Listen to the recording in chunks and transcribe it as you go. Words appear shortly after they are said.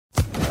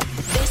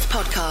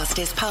podcast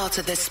is part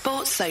of the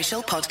Sports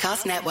Social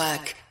Podcast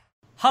Network.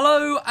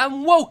 Hello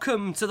and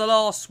welcome to The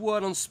Last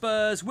Word on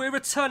Spurs. We're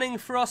returning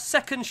for our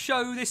second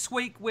show this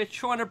week. We're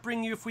trying to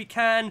bring you, if we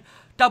can,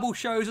 double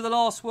shows of The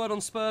Last Word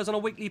on Spurs on a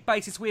weekly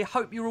basis. We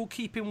hope you're all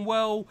keeping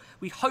well.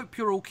 We hope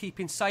you're all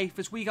keeping safe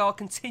as we are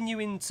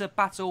continuing to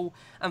battle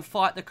and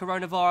fight the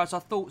coronavirus.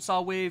 Our thoughts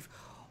are with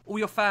all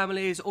your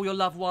families, all your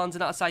loved ones,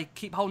 and as I say,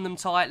 keep holding them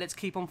tight. Let's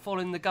keep on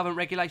following the government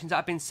regulations that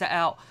have been set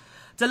out.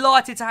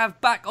 Delighted to have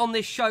back on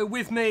this show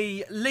with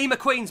me, Lee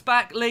McQueen's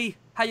back. Lee,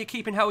 how you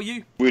keeping? How are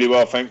you? Really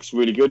well, thanks.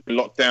 Really good.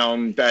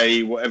 Lockdown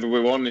day, whatever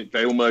we're on,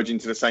 they all merge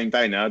into the same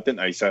day now, don't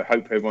they? So I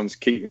hope everyone's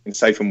keeping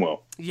safe and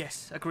well.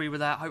 Yes, agree with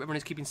that. Hope everyone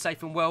is keeping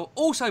safe and well.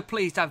 Also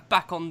pleased to have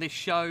back on this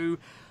show,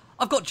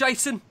 I've got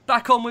Jason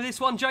back on with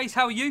this one. Jace,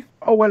 how are you?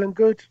 Oh, well and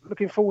good.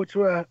 Looking forward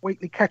to a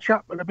weekly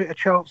catch-up and a bit of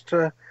chance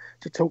to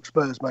talk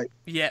Spurs, mate.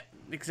 Yeah,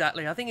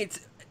 exactly. I think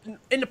it's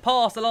in the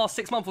past, the last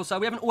 6 months or so,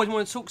 we haven't always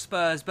wanted to talk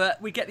Spurs,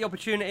 but we get the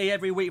opportunity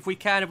every week if we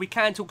can. If we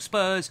can talk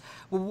Spurs,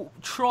 we'll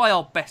try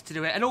our best to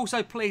do it. And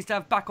also pleased to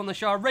have back on the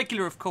show a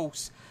regular, of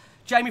course,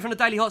 Jamie from the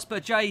Daily Hotspur.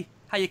 Jay,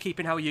 how you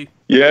keeping? How are you?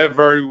 Yeah,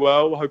 very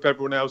well. I hope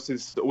everyone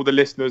else all the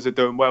listeners are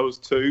doing well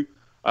too.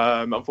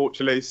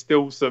 Unfortunately,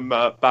 still some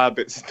bad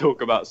bits to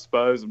talk about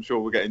Spurs, I'm sure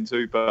we'll get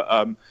into.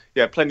 But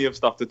yeah, plenty of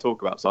stuff to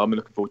talk about, so I'm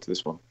looking forward to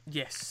this one.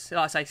 Yes,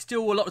 like I say,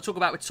 still a lot to talk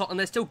about with Tottenham.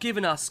 They're still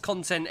giving us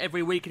content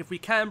every week, and if we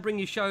can bring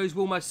you shows,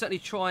 we'll most certainly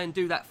try and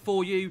do that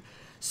for you.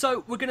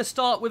 So we're going to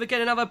start with,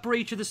 again, another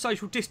breach of the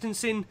social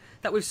distancing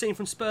that we've seen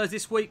from Spurs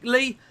this week.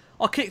 Lee,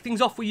 I'll kick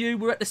things off with you.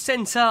 We're at the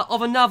centre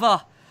of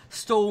another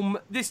storm,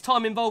 this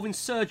time involving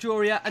Serge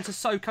Aurier and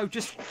Sissoko,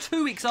 just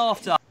 2 weeks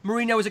after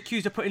Mourinho was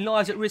accused of putting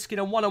lives at risk in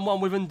a one-on-one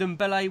with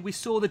Ndombele. We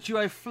saw the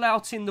duo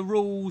flouting the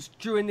rules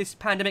during this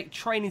pandemic,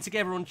 training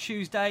together on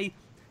Tuesday.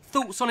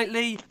 Thoughts on it,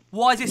 Lee?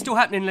 Why is it still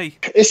happening, Lee?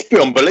 It's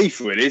beyond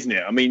belief, really, isn't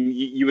it? I mean,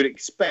 you would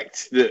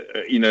expect that,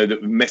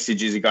 that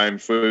messages are going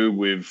through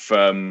with,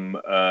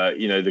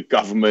 the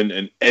government,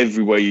 and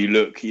everywhere you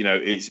look,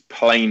 it's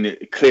plain,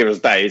 clear as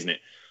day, isn't it?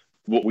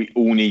 What we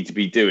all need to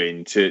be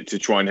doing to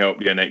try and help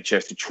the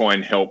NHS, to try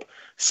and help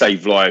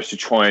save lives, to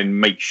try and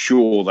make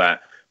sure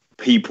that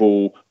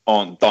people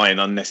aren't dying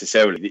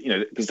unnecessarily,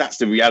 because that's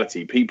the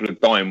reality. People are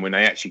dying when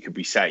they actually could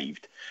be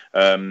saved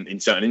in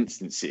certain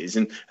instances.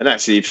 And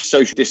actually, if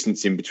social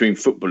distancing between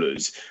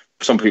footballers,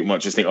 some people might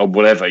just think, oh,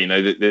 whatever,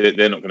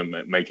 they're not going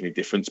to make any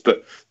difference.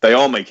 But they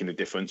are making a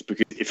difference,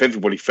 because if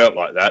everybody felt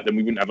like that, then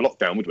we wouldn't have a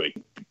lockdown, would we?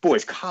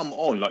 Boys, come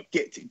on,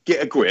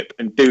 get a grip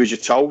and do as you're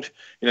told.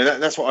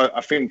 That's what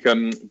I think.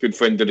 Good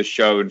friend of the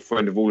show and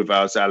friend of all of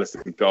ours,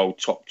 Alistair Gold,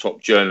 top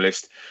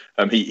journalist.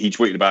 He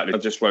tweeted about it. I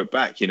just wrote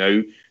back.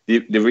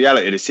 The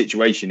reality of the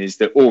situation is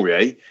that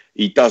Aurier,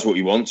 he does what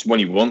he wants when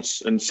he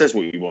wants and says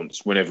what he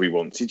wants whenever he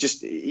wants. He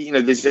just,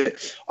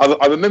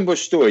 I remember a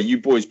story. You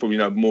boys probably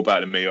know more about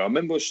it than me. I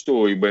remember a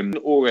story when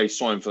Aurier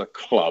signed for the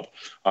club.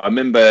 I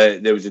remember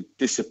there was a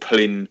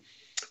discipline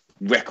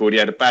record. He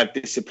had a bad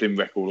discipline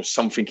record or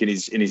something in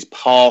his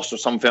past or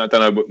something. I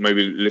don't know, but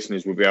maybe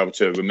listeners will be able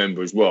to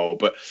remember as well.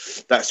 But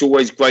that's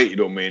always grated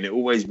on me, and it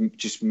always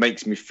just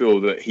makes me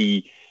feel that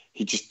he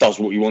just does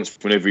what he wants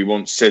whenever he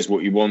wants, says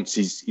what he wants.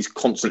 He's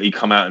constantly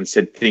come out and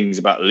said things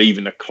about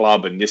leaving the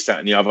club and this, that,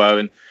 and the other.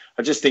 And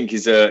I just think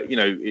he's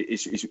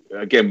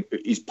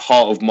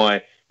part of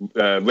my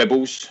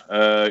rebels,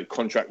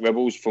 contract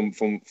rebels from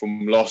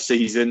last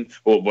season,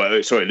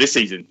 this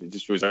season. It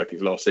just feels like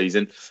it's last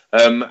season.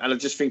 And I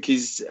just think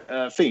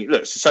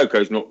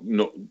Sissoko's not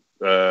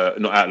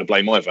out of the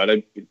blame either.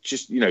 They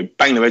just,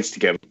 bang their heads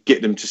together,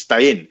 get them to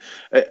stay in.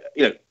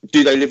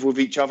 Do they live with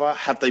each other?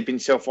 Have they been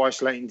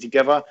self-isolating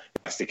together?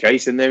 If that's the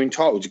case, then they're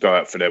entitled to go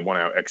out for their 1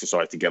 hour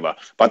exercise together.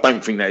 But I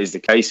don't think that is the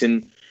case.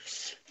 And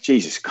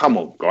Jesus, come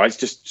on, guys,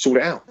 just sort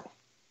it out.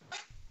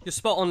 You're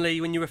spot on, Lee,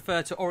 when you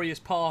refer to Aurier's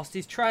past.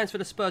 His transfer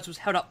to Spurs was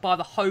held up by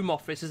the Home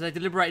Office as they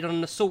deliberated on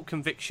an assault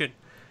conviction.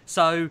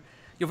 So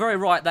you're very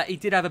right that he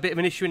did have a bit of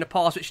an issue in the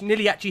past, which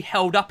nearly actually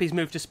held up his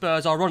move to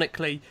Spurs,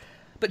 ironically.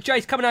 But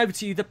Jace, coming over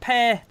to you, the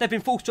pair, they've been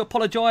forced to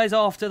apologise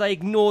after they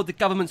ignored the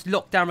government's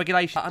lockdown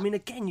regulation. I mean,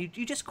 again,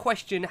 you just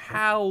question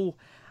how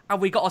have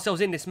we got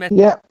ourselves in this mess?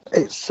 Yeah,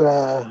 it's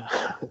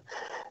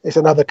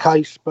another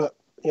case, but,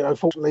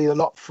 fortunately a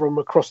lot from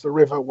across the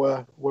river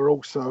were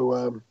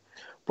also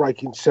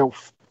breaking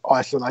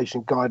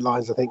self-isolation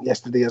guidelines, I think,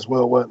 yesterday as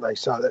well, weren't they?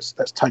 So that's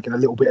taken a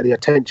little bit of the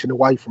attention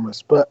away from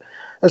us. But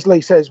as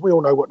Lee says, we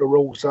all know what the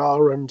rules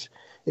are, and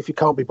if you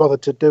can't be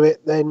bothered to do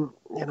it, then,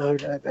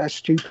 how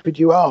stupid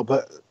you are.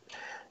 But,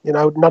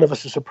 none of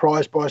us are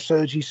surprised by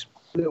Sergi's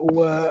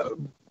little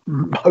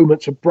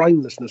moments of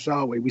brainlessness,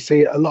 are we? We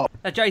see it a lot.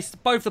 Now, Jace,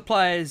 both the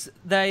players,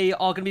 they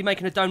are going to be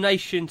making a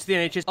donation to the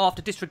NHS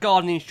after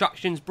disregarding the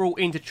instructions brought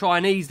in to try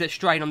and ease the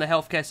strain on the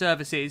healthcare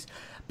services.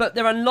 But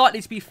they're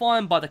unlikely to be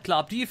fined by the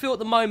club. Do you feel at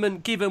the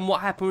moment, given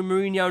what happened with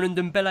Mourinho and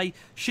Ndombele,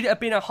 should it have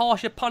been a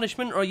harsher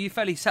punishment, or are you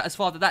fairly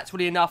satisfied that that's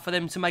really enough for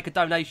them to make a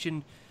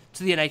donation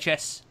to the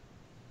NHS?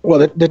 Well,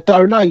 the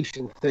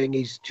donation thing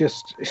is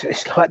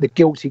it's like the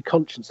guilty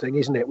conscience thing,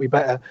 isn't it? We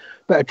better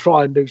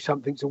try and do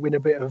something to win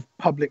a bit of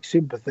public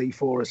sympathy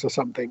for us or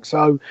something.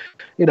 So,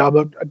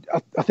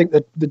 I think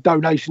that the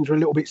donations are a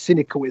little bit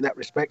cynical in that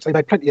respect. So they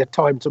had plenty of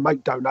time to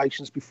make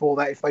donations before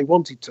that if they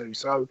wanted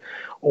to,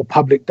 or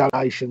public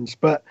donations.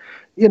 But,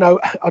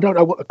 I don't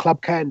know what the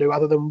club can do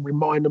other than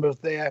remind them of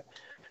their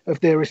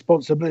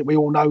responsibility. We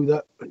all know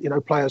that,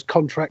 players'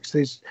 contracts,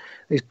 there's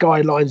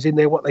guidelines in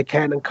there what they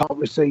can and can't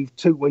receive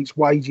 2 weeks'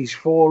 wages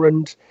for,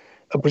 and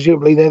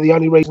presumably they're the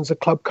only reasons the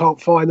club can't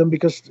fine them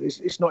because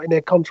it's not in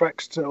their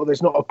contracts, or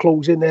there's not a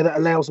clause in there that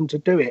allows them to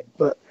do it.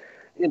 But,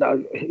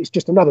 it's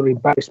just another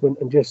embarrassment,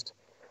 and just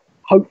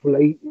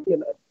hopefully,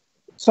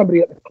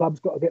 somebody at the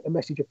club's got to get the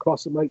message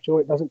across and make sure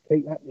it doesn't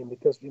keep happening,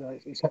 because,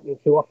 it's happening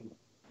too often.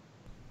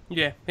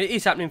 Yeah, it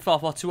is happening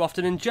far too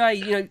often. And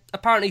Jay,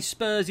 apparently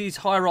Spurs'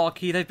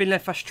 hierarchy, they've been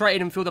left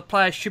frustrated and feel the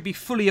players should be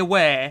fully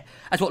aware,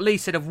 as what Lee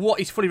said, of what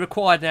is fully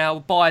required now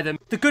by them.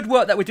 The good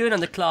work that we're doing on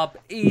the club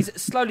is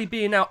slowly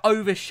being now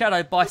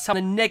overshadowed by some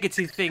of the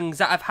negative things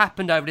that have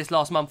happened over this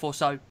last month or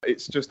so.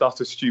 It's just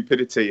utter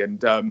stupidity.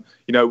 And,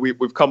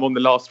 we've come on the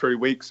last 3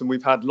 weeks and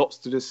we've had lots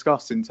to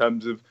discuss in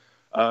terms of,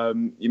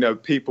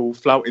 people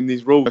flouting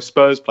these rules,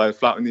 Spurs players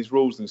flouting these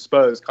rules, and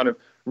Spurs kind of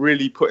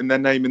really putting their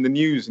name in the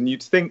news. And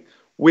you'd think,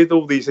 with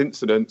all these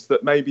incidents,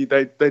 that maybe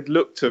they'd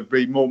look to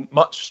be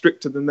much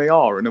stricter than they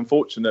are. And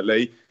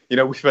unfortunately,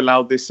 we've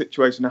allowed this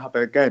situation to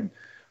happen again.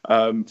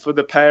 For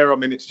the pair,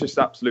 it's just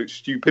absolute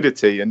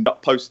stupidity. And I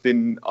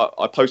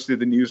posted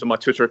the news on my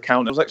Twitter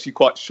account. I was actually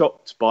quite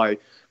shocked by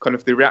kind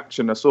of the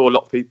reaction. I saw a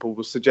lot of people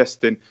were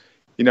suggesting,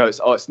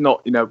 it's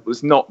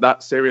not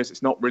that serious.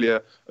 It's not really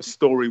a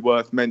story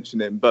worth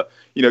mentioning. But,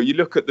 you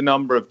look at the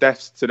number of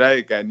deaths today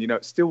again,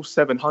 it's still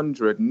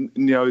 700.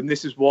 And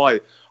this is why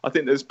I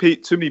think there's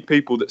too many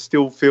people that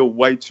still feel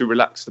way too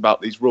relaxed about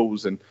these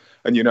rules. And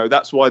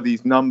that's why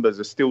these numbers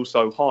are still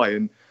so high.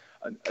 And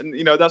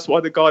that's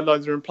why the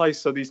guidelines are in place.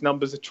 So these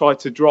numbers are tried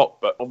to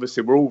drop. But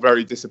obviously, we're all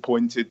very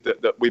disappointed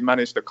that we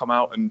managed to come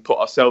out and put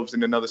ourselves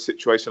in another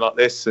situation like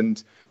this.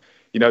 And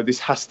this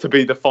has to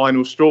be the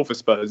final straw for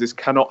Spurs. This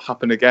cannot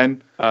happen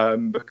again,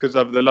 because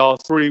over the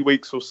last 3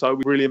 weeks or so,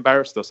 we really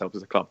embarrassed ourselves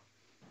as a club.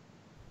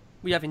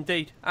 We have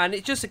indeed. And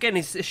it just, again,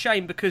 is a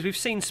shame because we've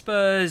seen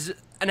Spurs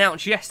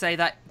announce yesterday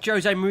that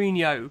Jose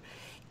Mourinho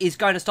is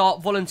going to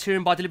start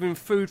volunteering by delivering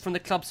food from the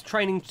club's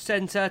training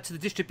centre to the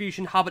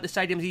distribution hub at the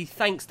stadium. He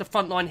thanks the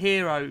frontline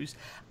heroes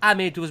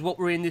amid was what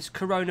we're in this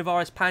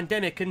coronavirus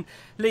pandemic. And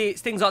Lee, it's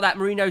things like that,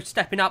 Mourinho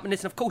stepping up, and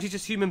listen, of course he's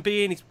just a human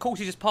being, of course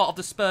he's just part of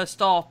the Spurs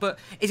staff, but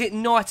is it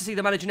nice to see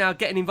the manager now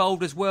getting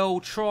involved as well,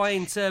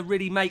 trying to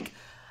really make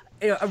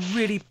a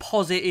really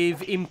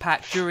positive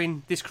impact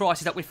during this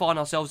crisis that we find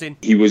ourselves in?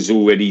 He was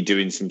already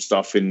doing some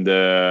stuff in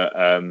the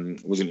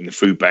wasn't in the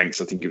food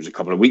banks. I think it was a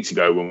couple of weeks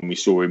ago when we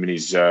saw him in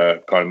his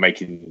kind of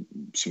making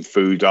some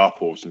food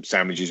up or some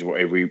sandwiches or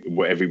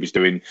whatever he was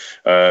doing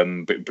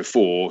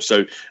before.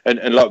 So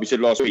and like we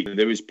said last week,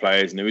 there is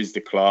players and there is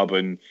the club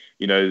and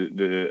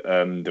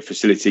the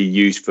facility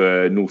used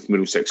for North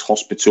Middlesex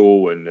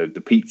Hospital and the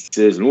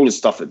pizzas and all the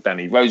stuff that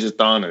Danny Rose has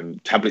done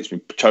and tablets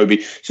with Toby.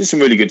 It's just some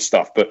really good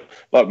stuff. But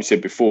like we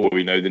said before,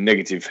 the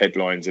negative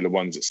headlines are the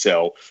ones that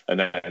sell,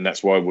 and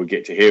that's why we'll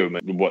get to hear them.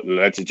 And what the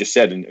lads have just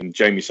said, and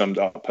Jamie summed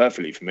it up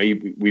perfectly for me.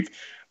 We've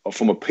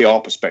from a PR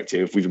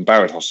perspective, we've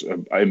embarrassed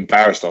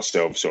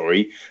ourselves.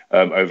 Over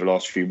the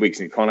last few weeks,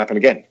 and it can't happen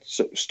again.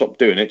 So stop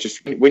doing it.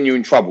 Just when you're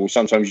in trouble,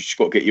 sometimes you just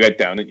got to get your head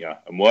down, don't you,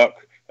 and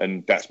work.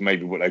 And that's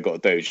maybe what they've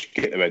got to do, is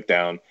get their head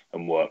down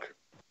and work.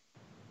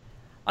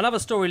 Another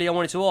story, Lee, I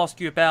wanted to ask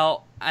you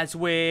about as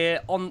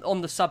we're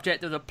on the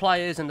subject of the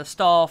players and the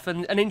staff.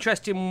 And an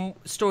interesting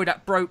story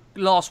that broke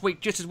last week,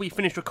 just as we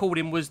finished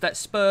recording, was that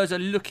Spurs are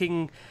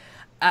looking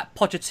at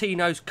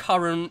Pochettino's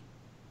current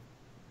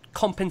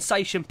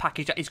compensation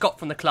package that he's got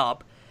from the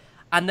club.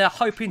 And they're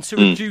hoping to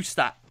reduce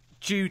that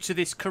due to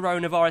this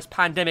coronavirus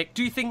pandemic.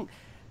 Do you think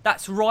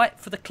that's right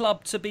for the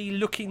club to be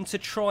looking to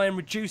try and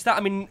reduce that?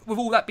 I mean, with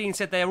all that being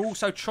said, they're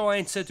also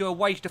trying to do a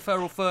wage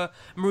deferral for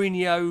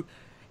Mourinho,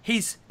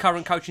 his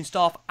current coaching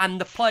staff and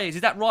the players.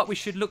 Is that right? We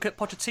should look at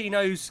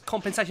Pochettino's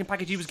compensation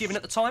package he was given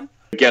at the time?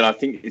 Again, I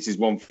think this is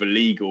one for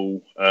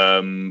legal,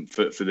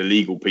 for the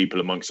legal people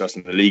amongst us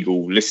and the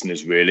legal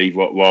listeners, really,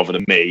 rather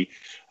than me.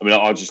 I mean,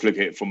 I'll just look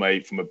at it from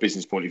a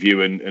business point of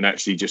view and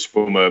actually just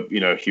from a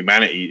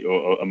humanity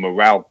or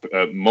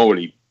a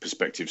morally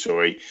perspective.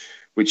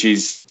 Which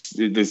is,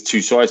 there's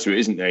two sides to it,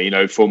 isn't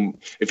there? From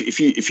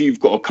if you've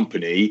got a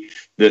company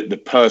that the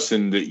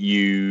person that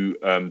you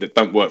that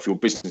don't work for your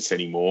business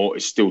anymore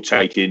is still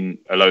taking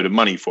a load of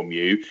money from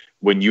you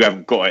when you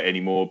haven't got it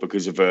anymore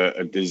because of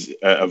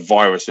a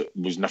virus that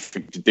was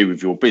nothing to do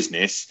with your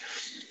business,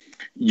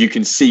 you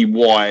can see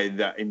why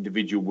that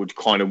individual would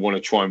kind of want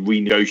to try and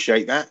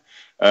renegotiate that.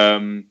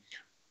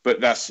 But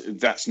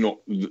that's not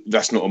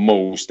a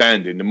moral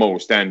standard. The moral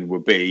standard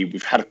would be,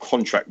 we've had a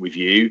contract with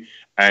you,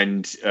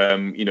 and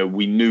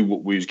we knew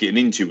what we was getting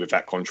into with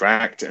that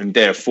contract, and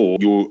therefore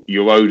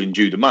you're owed and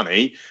due the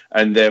money,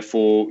 and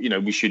therefore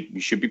we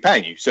should be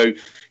paying you. So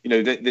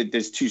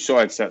there's two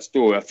sides to that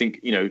story. I think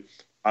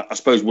I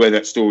suppose where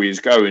that story is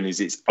going is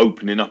it's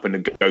opening up a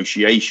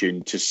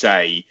negotiation to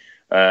say,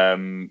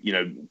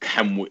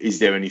 is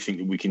there anything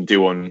that we can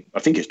do on? I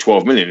think it's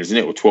 12 million, isn't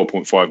it, or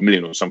 12.5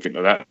 million or something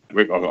like that?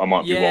 Rick, I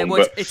might be wrong.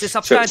 Well, it's a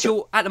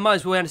substantial. At the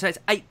moment, we understand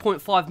it's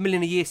 8.5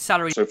 million a year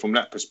salary. So from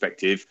that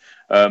perspective,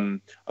 I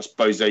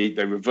suppose they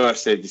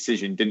reversed their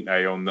decision, didn't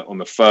they, on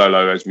the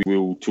furlough, as we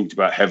all talked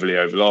about heavily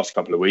over the last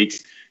couple of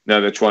weeks. Now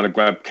they're trying to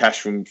grab cash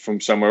from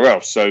somewhere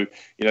else. So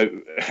and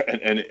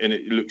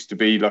it looks to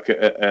be like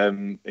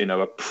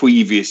a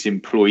previous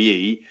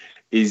employee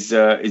is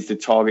the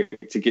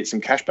target to get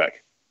some cash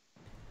back.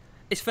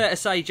 It's fair to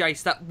say,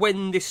 Jace, that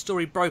when this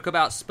story broke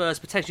about Spurs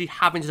potentially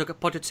having to look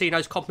at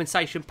Pochettino's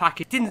compensation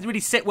package, it didn't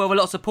really sit well with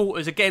a lot of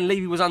supporters. Again,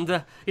 Levy was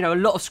under a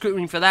lot of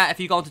scrutiny for that if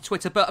you go onto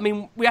Twitter. But I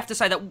mean, we have to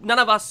say that none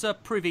of us are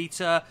privy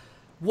to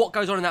what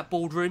goes on in that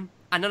boardroom,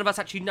 and none of us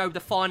actually know the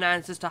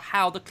finances to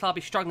how the club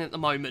is struggling at the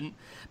moment.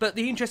 But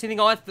the interesting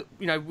thing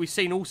we've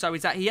seen also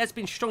is that he has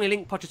been strongly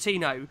linked,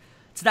 Pochettino,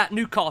 to that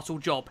Newcastle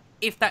job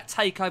if that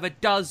takeover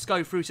does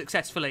go through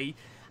successfully.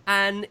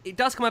 And it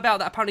does come about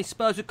that apparently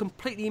Spurs would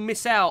completely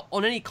miss out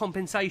on any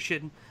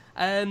compensation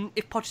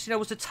if Pochettino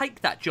was to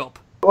take that job.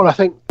 Well, I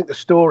think the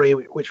story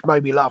which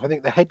made me laugh, I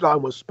think the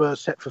headline was Spurs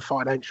set for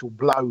financial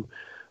blow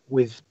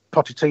with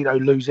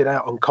Pochettino losing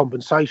out on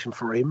compensation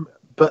for him.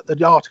 But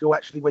the article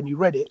actually, when you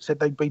read it, said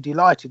they'd be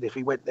delighted if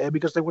he went there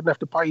because they wouldn't have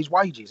to pay his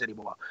wages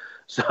anymore.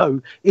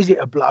 So is it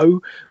a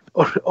blow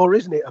or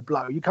isn't it a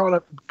blow? You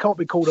can't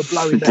be called a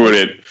blow in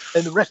Brilliant.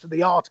 And the rest of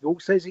the article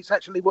says it's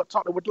actually what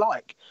Tottenham would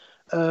like.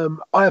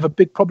 I have a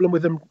big problem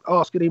with them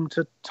asking him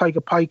to take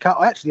a pay cut.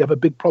 I actually have a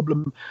big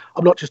problem.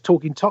 I'm not just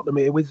talking Tottenham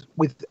here,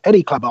 with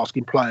any club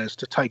asking players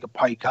to take a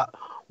pay cut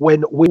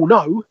when we all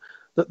know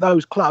that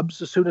those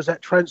clubs, as soon as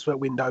that transfer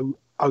window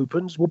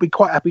opens, will be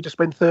quite happy to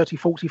spend 30,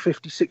 40,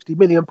 50, 60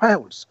 million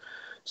pounds.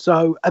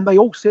 So, and they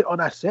all sit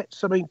on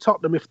assets. I mean,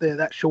 Tottenham, if they're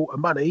that short of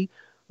money,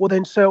 will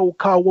then sell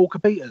Kyle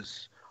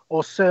Walker-Peters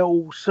or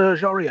sell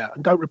Serge Aurier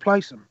and don't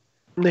replace them.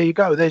 And there you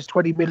go. There's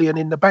 20 million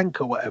in the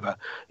bank or whatever.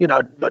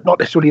 Not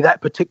necessarily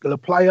that particular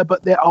player,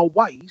 but there are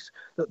ways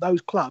that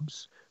those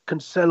clubs can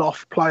sell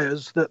off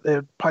players that they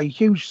pay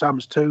huge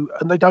sums to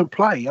and they don't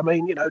play. I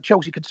mean,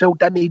 Chelsea could sell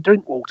Danny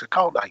Drinkwater,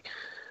 can't they?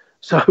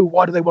 So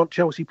why do they want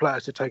Chelsea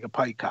players to take a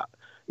pay cut?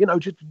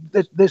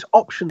 There's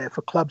option there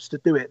for clubs to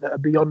do it that are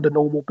beyond the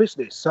normal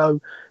business. So,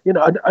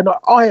 and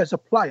I as a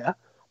player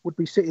would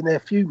be sitting there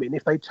fuming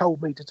if they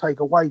told me to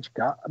take a wage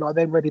cut and I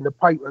then read in the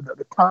paper that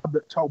the club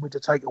that told me to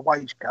take a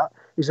wage cut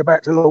is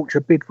about to launch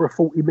a bid for a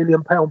 £40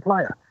 million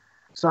player.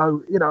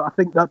 So, I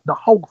think that the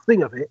whole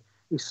thing of it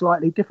is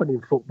slightly different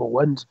in football.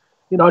 And,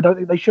 I don't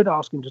think they should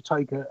ask him to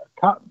take a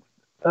cut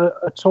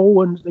at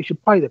all, and they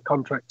should pay the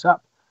contract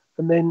up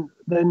and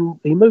then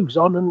he moves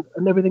on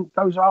and everything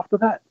goes after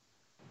that.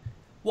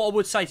 What I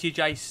would say to you,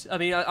 Jace, I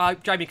mean,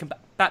 Jamie can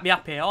back me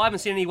up here. I haven't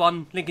seen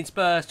anyone linking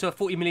Spurs to a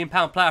 £40 million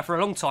player for a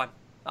long time.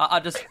 I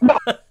just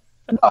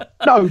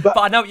no, but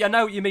I know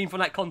what you mean from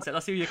that concept. I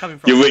see where you're coming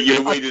from. You're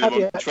reading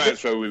about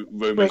transfer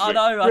rumours. I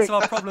know, that's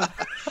my problem.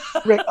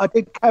 Rick, I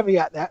did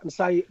caveat that and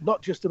say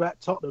not just about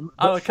Tottenham,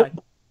 but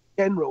football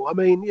in general. I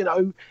mean,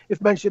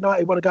 if Manchester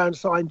United want to go and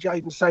sign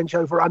Jadon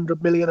Sancho for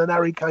 100 million and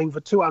Harry Kane for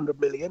 200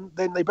 million,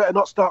 then they better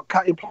not start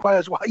cutting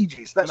players'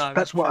 wages.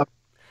 That's what.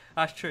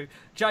 That's true.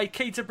 Jay,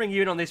 keen to bring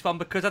you in on this one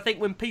because I think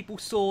when people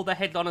saw the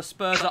headline of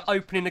Spurs are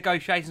opening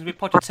negotiations with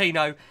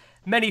Pochettino,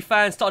 many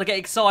fans started to get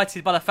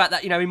excited by the fact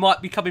that, he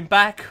might be coming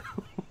back.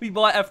 We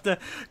might have to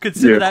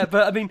consider that.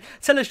 But, I mean,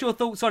 tell us your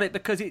thoughts on it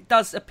because it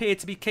does appear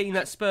to be keen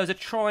that Spurs are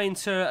trying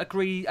to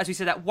agree, as we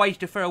said, that wage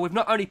deferral with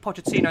not only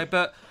Pochettino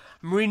but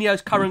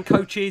Mourinho's current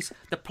coaches,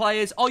 the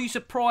players. Are you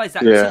surprised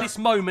that to this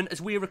moment,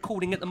 as we're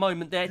recording at the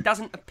moment, there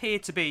doesn't appear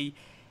to be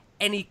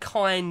any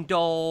kind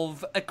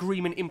of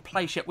agreement in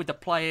place yet with the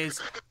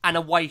players and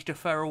a wage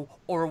deferral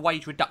or a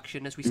wage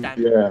reduction as we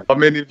stand? Yeah. I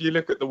mean, if you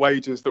look at the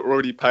wages that we're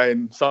already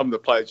paying some of the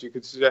players, you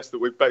could suggest that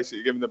we've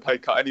basically given the pay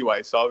cut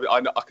anyway. So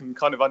I can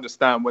kind of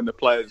understand when the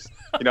players,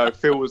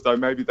 feel as though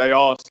maybe they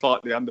are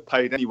slightly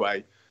underpaid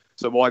anyway.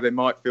 So why they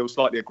might feel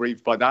slightly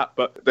aggrieved by that.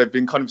 But they've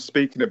been kind of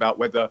speaking about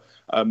whether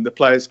the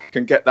players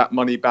can get that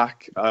money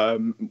back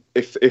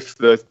if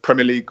the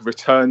Premier League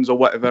returns or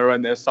whatever.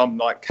 And there's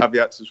some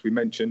caveats, as we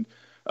mentioned,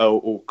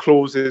 or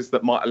clauses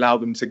that might allow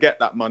them to get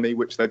that money,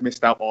 which they've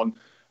missed out on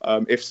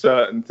if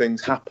certain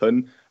things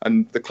happen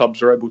and the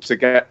clubs are able to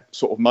get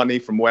sort of money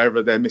from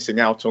wherever they're missing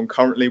out on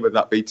currently, whether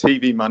that be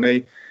TV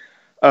money.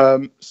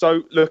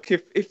 So, look,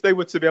 if they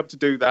were to be able to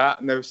do that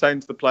and they were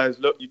saying to the players,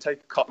 look, you take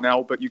a cut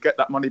now, but you get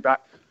that money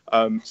back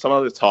some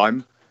other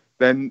time,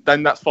 then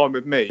that's fine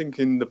with me. I think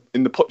in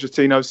the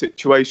Pochettino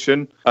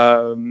situation,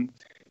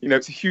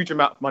 it's a huge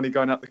amount of money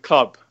going out the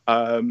club.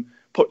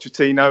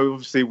 Pochettino,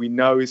 obviously, we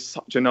know is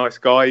such a nice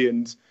guy,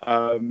 and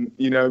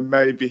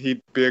maybe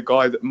he'd be a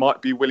guy that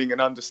might be willing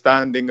and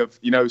understanding of,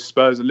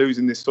 Spurs are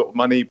losing this sort of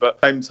money, but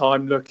at the same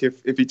time, look,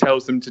 if he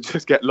tells them to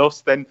just get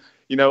lost, then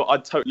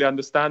I'd totally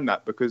understand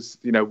that, because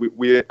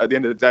we at the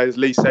end of the day, as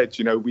Lee said,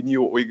 we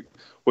knew what we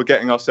were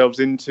getting ourselves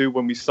into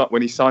when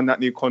he signed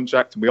that new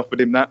contract, and we offered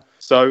him that.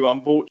 So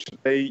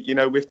unfortunately, we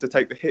have to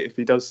take the hit if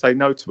he does say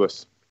no to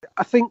us.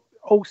 I think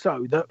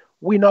also that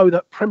we know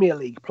that Premier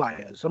League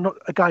players, I'm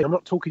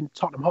not talking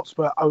Tottenham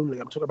Hotspur only,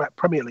 I'm talking about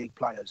Premier League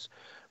players.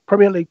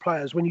 Premier League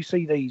players, when you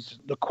see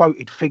the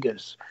quoted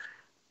figures,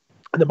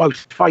 and the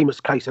most famous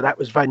case of that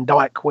was Van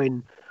Dijk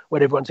when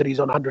everyone said he's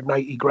on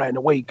 180 grand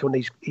a week,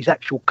 and his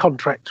actual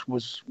contract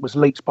was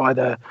leaked by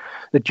the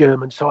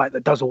German site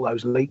that does all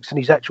those leaks, and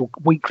his actual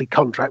weekly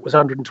contract was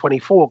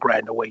 124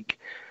 grand a week.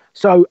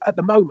 So at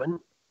the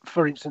moment,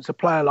 for instance, a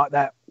player like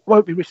that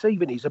won't be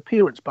receiving his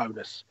appearance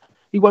bonus.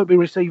 He won't be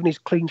receiving his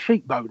clean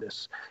sheet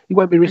bonus. He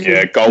won't be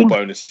receiving goal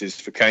bonuses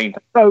for Kane.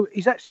 So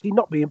he's actually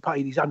not being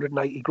paid his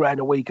 180 grand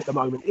a week at the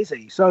moment, is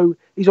he? So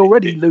he's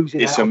already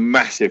losing. It's a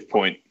massive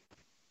point.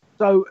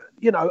 So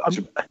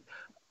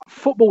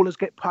footballers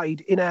get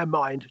paid, in our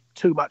mind,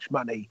 too much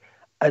money,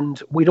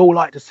 and we'd all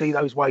like to see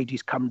those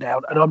wages come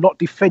down. And I'm not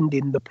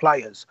defending the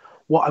players.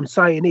 What I'm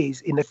saying is,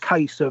 in the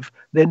case of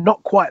they're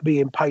not quite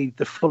being paid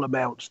the full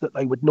amounts that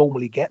they would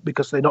normally get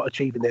because they're not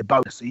achieving their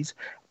bonuses.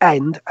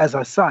 And as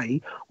I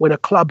say, when a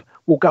club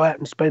will go out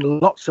and spend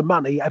lots of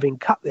money having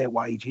cut their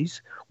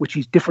wages, which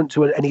is different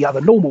to any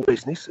other normal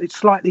business, it's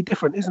slightly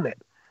different, isn't it?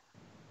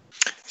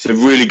 It's a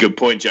really good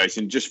point,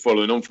 Jason. Just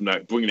following on from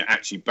that, bringing it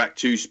actually back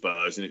to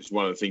Spurs, and it's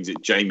one of the things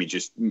that Jamie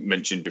just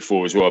mentioned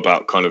before as well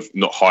about kind of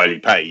not highly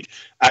paid.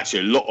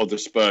 Actually, a lot of the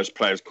Spurs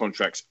players'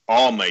 contracts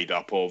are made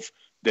up of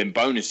then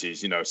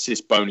bonuses,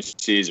 assist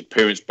bonuses,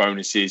 appearance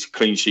bonuses,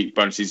 clean sheet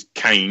bonuses.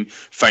 Kane,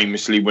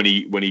 famously, when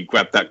he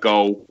grabbed that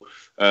goal,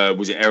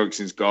 was it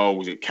Eriksen's goal?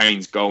 Was it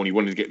Kane's goal? And he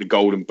wanted to get the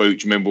golden boot.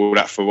 Do you remember all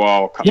that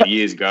Ferrari a couple of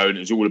years ago? And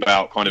it was all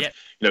about kind of,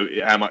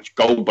 how much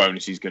goal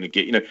bonus he's going to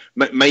get.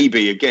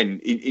 Maybe, again,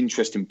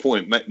 interesting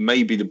point.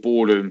 Maybe the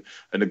board and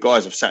the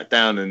guys have sat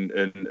down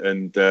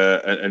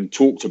and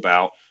talked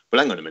about,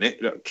 well, hang on a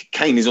minute. Look,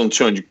 Kane is on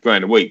 200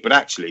 grand a week, but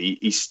actually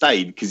he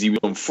stayed because he was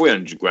on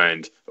 300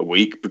 grand a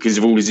week because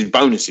of all his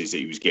bonuses that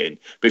he was getting.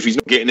 But if he's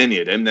not getting any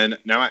of them, then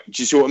now,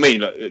 do you see what I mean?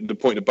 Like the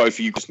point that both of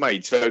you just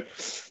made. So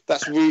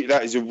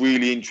that is a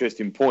really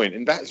interesting point,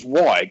 and that's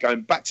why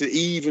going back to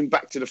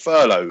the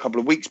furlough a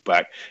couple of weeks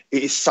back,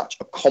 it is such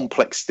a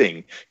complex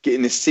thing.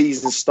 Getting the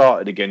season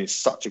started again is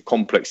such a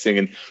complex thing.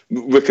 And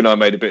Rick and I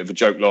made a bit of a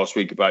joke last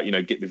week about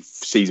get the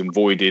season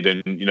voided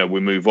and we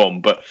move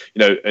on. But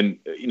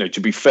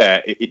to be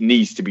fair, it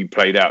needs to be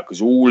played out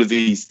because all of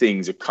these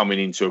things are coming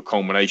into a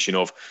culmination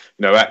of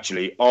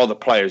actually are the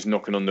players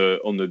knocking on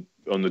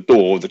the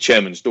door, the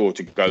chairman's door,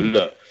 to go,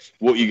 look,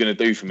 what are you going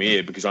to do for me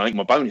here? Because I ain't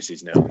my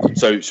bonuses now.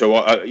 So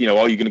are you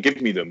going to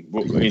give me them?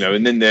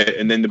 And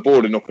then the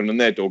board are knocking on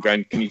their door,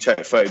 going, can you take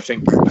a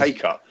 30% pay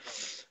cut?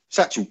 It's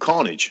actual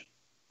carnage.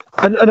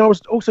 And I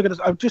was also going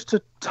to, just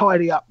to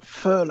tidy up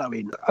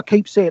furloughing, I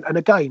keep saying, and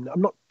again,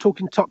 I'm not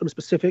talking Tottenham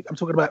specific, I'm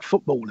talking about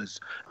footballers.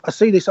 I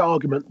see this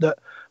argument that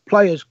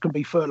players can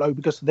be furloughed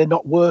because they're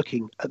not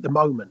working at the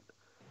moment.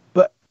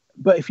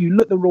 But if you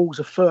look at the rules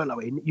of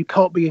furloughing, you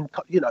can't be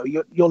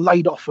you're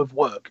laid off of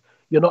work.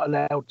 You're not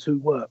allowed to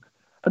work.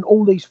 And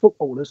all these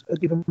footballers are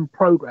given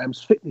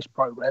fitness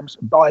programs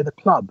by the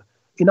club.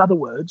 In other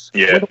words,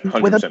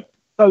 100%.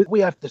 So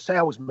we have the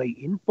sales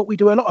meeting, but we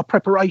do a lot of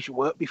preparation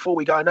work before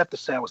we go and have the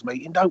sales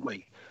meeting, don't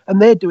we?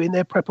 And they're doing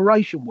their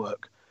preparation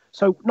work.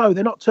 So, no,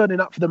 they're not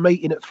turning up for the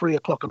meeting at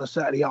 3:00 on a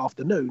Saturday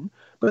afternoon,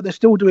 but they're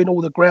still doing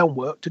all the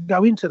groundwork to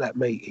go into that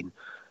meeting.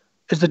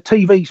 As the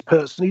TV's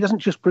person, he doesn't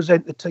just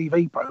present the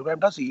TV programme,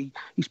 does he?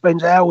 He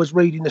spends hours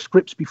reading the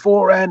scripts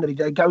beforehand, and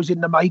he goes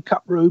in the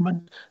makeup room,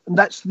 and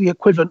that's the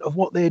equivalent of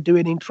what they're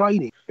doing in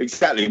training.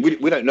 Exactly.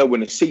 We don't know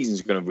when the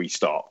season's going to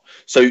restart.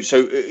 So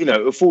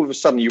if all of a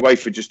sudden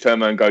UEFA just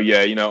turn around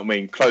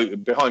and go,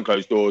 behind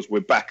closed doors,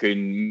 we're back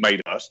in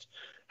Maydust,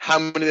 how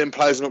many of them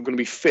players are not going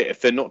to be fit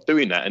if they're not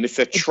doing that? And if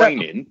they're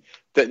training,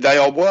 that they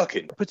are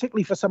working.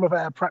 Particularly for some of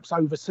our perhaps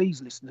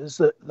overseas listeners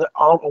that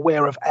aren't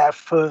aware of our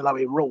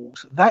furloughing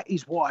rules, that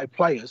is why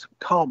players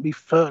can't be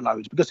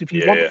furloughed. Because if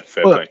you want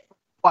to work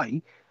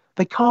away,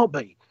 they can't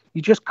be.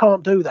 You just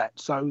can't do that.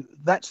 So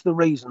that's the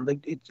reason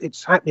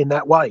it's happening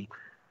that way.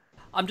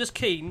 I'm just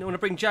keen, I want to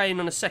bring Jay in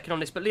on a second on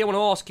this, but Lee, I want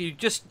to ask you,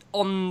 just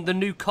on the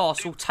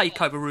Newcastle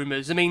takeover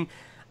rumours, I mean,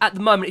 at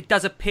the moment it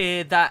does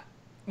appear that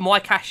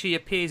Mike Ashley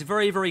appears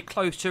very, very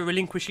close to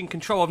relinquishing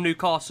control of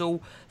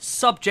Newcastle,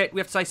 subject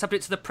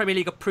to the Premier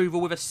League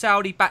approval, with a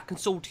Saudi-backed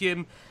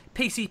consortium,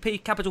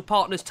 PCP Capital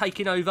Partners,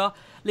 taking over.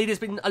 Lee, there's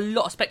been a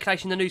lot of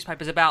speculation in the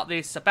newspapers about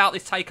this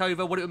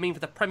takeover, what it would mean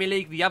for the Premier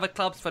League, the other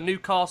clubs, for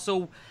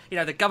Newcastle.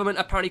 The government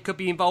apparently could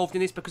be involved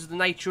in this because of the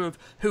nature of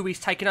who is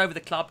taking over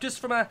the club. Just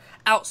from an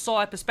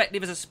outside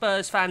perspective as a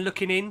Spurs fan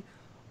looking in,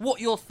 what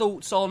are your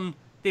thoughts on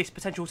this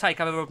potential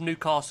takeover of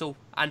Newcastle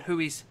and who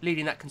is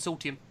leading that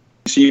consortium?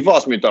 you've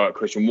asked me a direct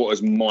question. What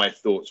is my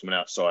thoughts from an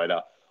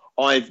outsider?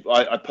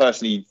 I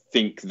personally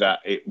think that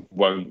it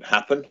won't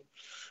happen.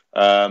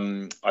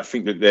 I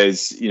think that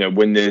there's,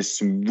 when there's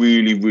some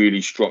really,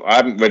 really strong. I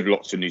haven't read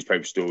lots of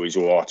newspaper stories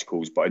or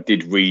articles, but I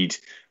did read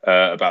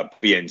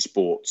about BN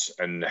Sports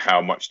and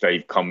how much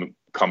they've come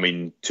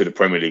into the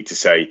Premier League to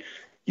say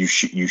you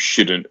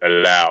shouldn't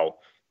allow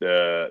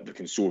the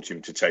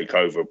consortium to take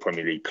over a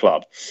Premier League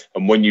club.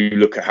 And when you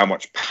look at how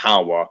much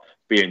power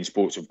BN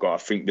Sports have got, I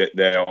think that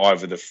they're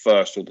either the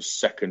first or the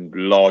second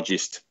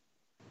largest,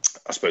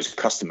 I suppose,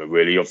 customer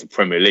really of the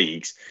Premier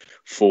Leagues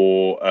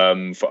for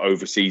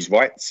overseas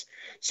rights.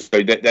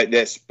 So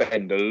they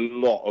spend a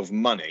lot of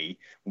money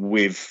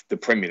with the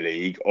Premier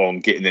League on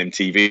getting them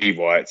TV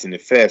rights, and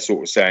if they're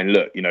sort of saying,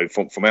 look,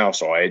 from our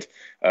side,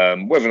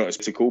 whether or not it's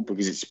political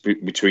because it's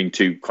between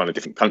two kind of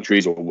different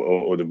countries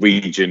or the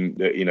region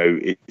that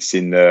it's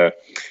in the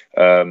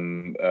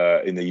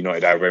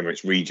United Arab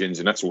Emirates regions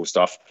and that sort of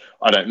stuff,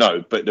 I don't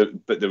know. But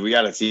the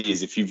reality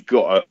is, if you've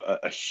got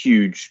a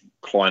huge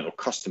client or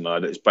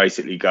customer that's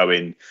basically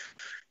going,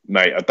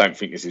 mate, I don't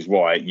think this is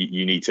right.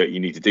 You need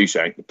to do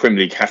something. The Premier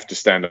League have to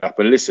stand up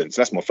and listen.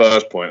 So that's my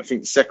first point. I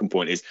think the second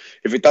point is,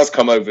 if it does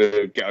get over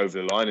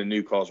the line, and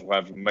Newcastle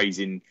have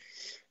amazing.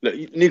 Look,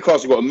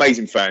 Newcastle got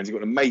amazing fans. You've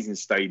got an amazing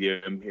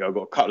stadium. I've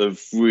got a couple of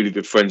really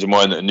good friends of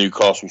mine that are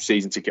Newcastle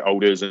season ticket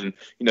holders, and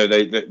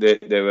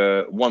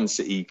they're a one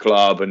city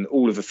club, and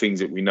all of the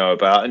things that we know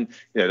about. And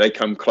they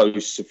come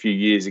close a few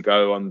years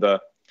ago under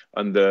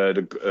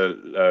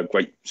the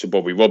great Sir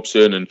Bobby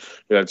Robson, and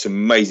had some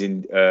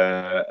amazing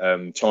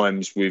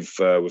times with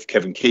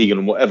Kevin Keegan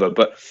and whatever.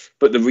 But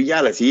the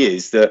reality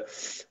is that,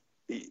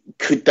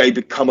 could they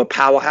become a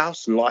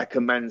powerhouse like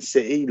a Man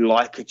City,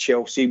 like a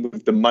Chelsea,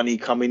 with the money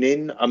coming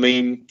in? I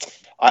mean,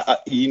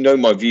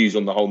 my views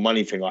on the whole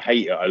money thing. I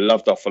hate it. I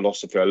loved our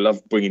philosophy. I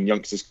love bringing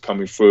youngsters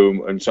coming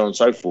through and so on and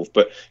so forth.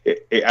 But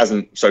it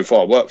hasn't so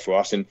far worked for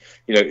us. And,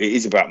 it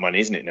is about money,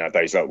 isn't it,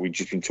 nowadays, like we've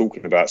just been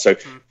talking about. So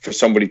for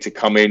somebody to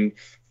come in,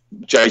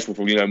 Jace will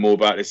probably know more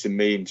about this than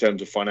me in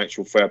terms of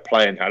financial fair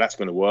play and how that's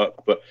going to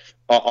work. But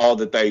are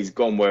the days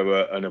gone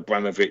where an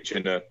Abramovich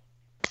and a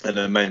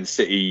Man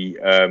City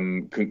they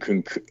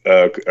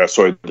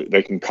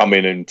can come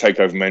in and take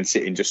over Man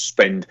City and just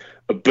spend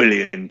 £1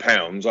 billion?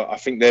 I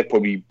think they're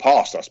probably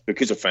past us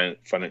because of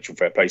financial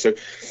fair play. So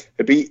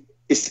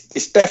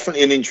it's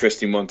definitely an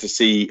interesting one to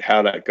see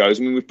how that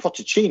goes. I mean, with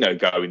Pochettino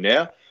going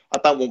there, I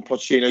don't want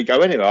Pochettino to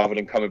go anywhere other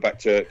than coming back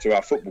to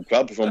our football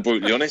club. If I'm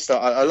brutally honest,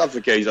 I love the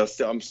geezer.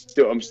 I'm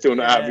still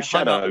not out of his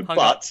shadow.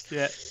 But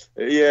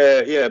we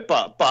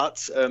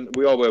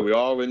are where we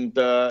are. And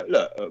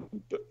look,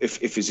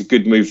 if it's a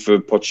good move for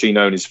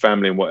Pochettino and his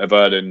family and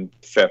whatever, then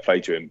fair play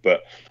to him.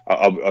 But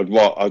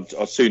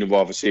I'd sooner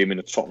rather see him in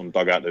a Tottenham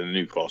dugout than a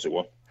Newcastle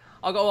one.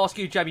 I've got to ask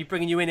you, Jamie,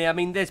 bringing you in here. I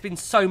mean, there's been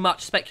so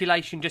much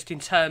speculation just in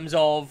terms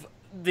of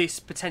this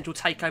potential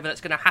takeover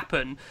that's going to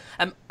happen.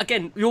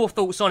 Again, your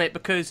thoughts on it,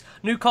 because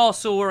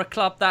Newcastle are a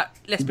club that,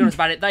 let's be honest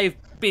about it, they've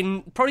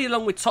been, probably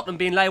along with Tottenham,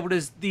 being labelled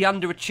as the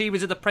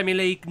underachievers of the Premier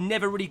League,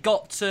 never really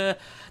got to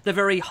the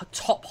very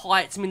top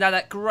heights. I mean, they had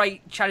that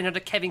great challenge under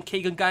Kevin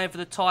Keegan going for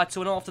the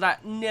title, and after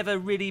that, never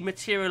really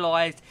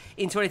materialised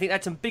into anything. They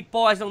had some big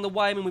buys along the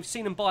way. I mean, we've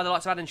seen them buy the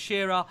likes of Alan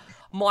Shearer,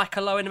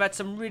 Michael Owen. They've had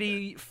some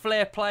really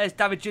flair players,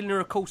 David Gilner,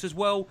 of course, as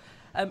well.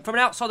 From an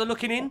outsider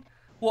looking in,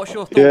 what's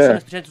your thoughts on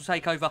this potential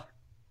takeover?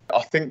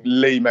 I think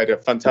Lee made a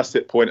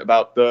fantastic point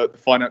about the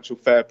financial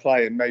fair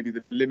play and maybe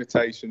the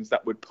limitations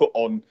that would put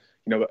on,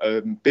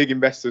 big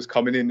investors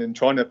coming in and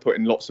trying to put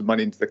in lots of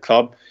money into the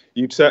club.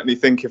 You'd certainly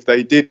think if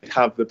they did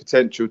have the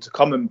potential to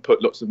come and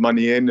put lots of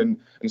money in and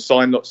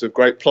sign lots of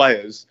great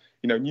players,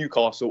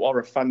 Newcastle are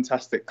a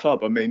fantastic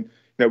club. I mean,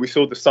 we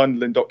saw the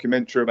Sunderland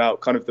documentary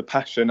about kind of the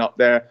passion up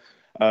there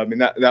in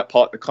that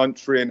part of the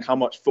country and how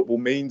much football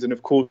means. And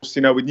of course,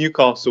 with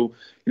Newcastle,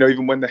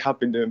 even when they have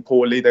been doing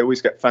poorly, they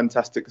always get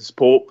fantastic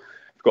support.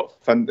 We've got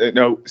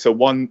so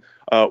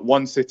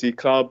one city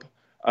club,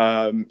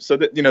 so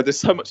that there's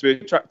so much to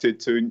be attracted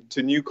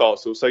to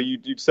Newcastle. So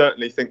you'd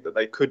certainly think that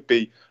they could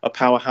be a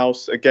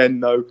powerhouse again,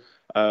 though.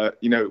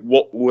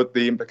 What would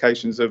the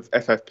implications of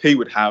FFP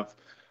would have?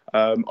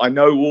 I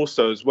know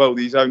also as well,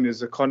 these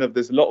owners are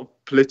there's a lot of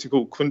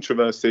political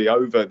controversy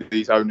over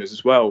these owners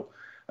as well.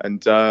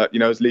 And,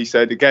 as Lee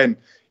said, again,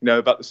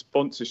 about the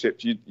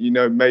sponsorship,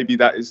 maybe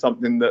that is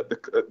something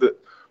that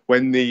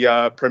when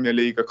the Premier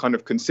League are kind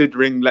of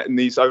considering letting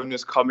these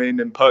owners come in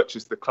and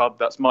purchase the club,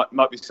 that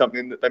might be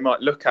something that they might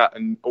look at,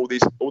 and all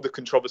the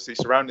controversy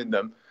surrounding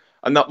them.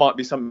 And that might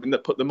be something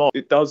that put them off.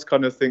 It does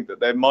kind of think that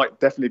there might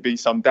definitely be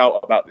some doubt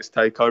about this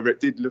takeover. It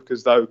did look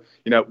as though,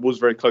 it was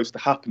very close to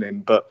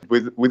happening. But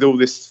with all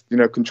this,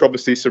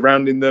 controversy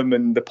surrounding them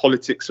and the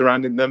politics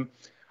surrounding them,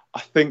 I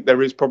think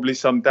there is probably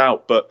some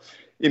doubt. But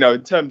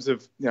in terms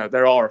of,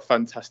 there are a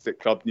fantastic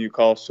club,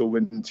 Newcastle,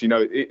 and,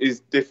 it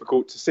is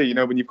difficult to see,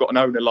 when you've got an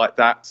owner like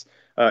that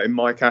in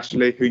Mike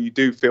Ashley, who you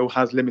do feel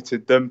has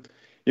limited them,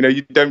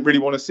 you don't really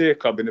want to see a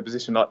club in a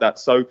position like that.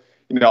 So,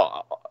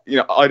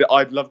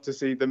 I'd love to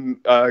see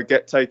them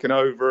get taken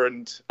over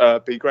and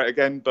be great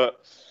again.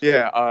 But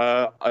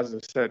yeah, as I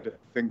said,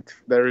 I think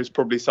there is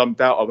probably some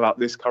doubt about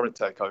this current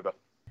takeover.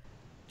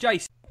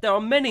 Jace, there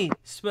are many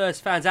Spurs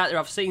fans out there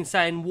I've seen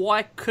saying,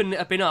 why couldn't it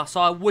have been us?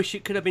 I wish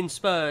it could have been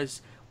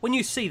Spurs. When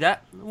you see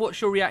that,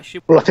 what's your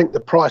reaction? Well, I think the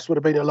price would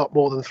have been a lot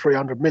more than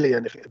 300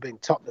 million if it had been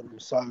Tottenham.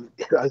 So,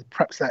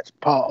 perhaps that's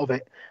part of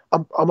it.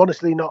 I'm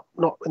honestly not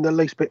in the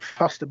least bit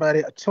fussed about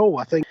it at all.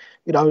 I think,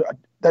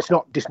 that's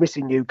not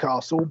dismissing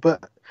Newcastle,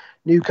 but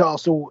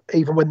Newcastle,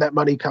 even when that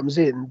money comes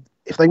in,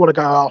 if they want to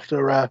go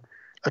after a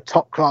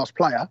top-class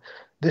player,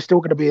 they're still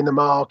going to be in the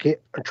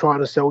market and trying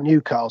to sell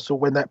Newcastle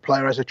when that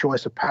player has a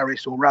choice of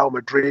Paris or Real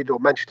Madrid or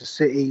Manchester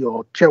City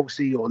or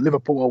Chelsea or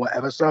Liverpool or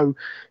whatever. So,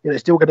 it's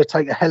still going to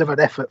take a hell of an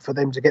effort for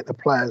them to get the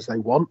players they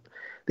want.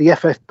 The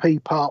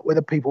FFP part,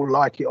 whether people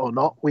like it or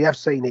not, we have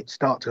seen it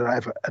start to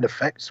have an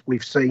effect.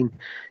 We've seen,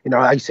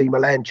 AC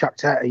Milan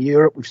chucked out of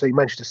Europe. We've seen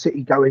Manchester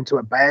City go into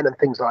a ban and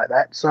things like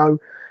that. So,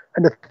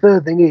 and the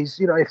third thing is,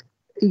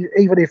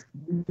 even if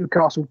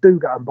Newcastle do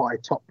go and buy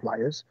top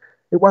players,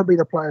 it won't be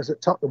the players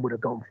that Tottenham would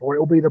have gone for.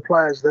 It'll be the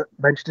players that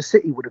Manchester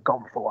City would have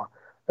gone for.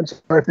 And so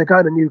if they're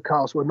going to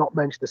Newcastle and not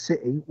Manchester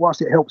City,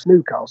 whilst it helps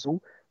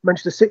Newcastle,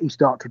 Manchester City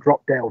start to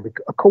drop down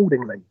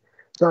accordingly.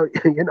 So,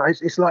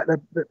 it's like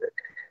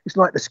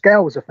the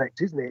scales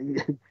effect, isn't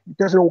it? It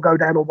doesn't all go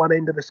down on one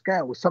end of the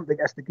scale. Something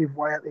has to give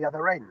way at the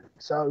other end.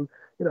 So,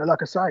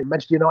 like I say,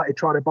 Manchester United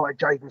trying to buy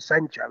Jadon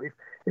Sancho.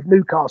 If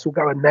Newcastle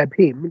go and nab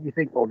him, you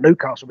think, well,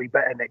 Newcastle will be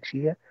better next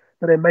year.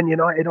 But then Man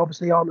United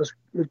obviously aren't as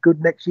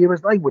good next year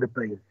as they would have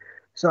been.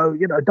 So,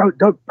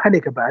 don't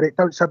panic about it.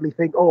 Don't suddenly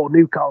think, oh,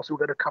 Newcastle are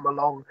going to come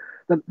along.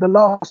 The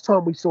last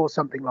time we saw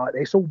something like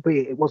this,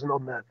 albeit it wasn't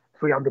on the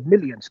 300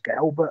 million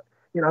scale, but,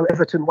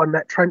 Everton won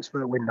that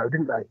transfer window,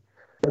 didn't they?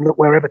 And look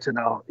where Everton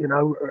are.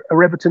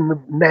 Are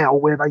Everton now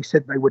where they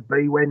said they would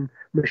be when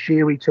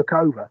Moshiri took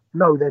over?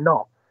 No, they're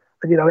not.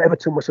 And,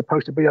 Everton was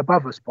supposed to be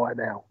above us by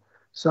now.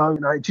 So,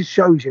 it just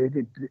shows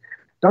you...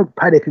 Don't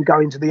panic and go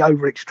into the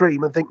over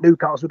extreme and think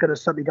Newcastle are going to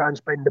suddenly go and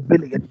spend $1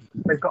 billion.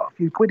 They've got a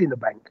few quid in the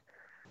bank.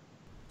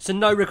 So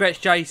no regrets,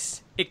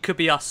 Jace. It could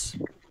be us.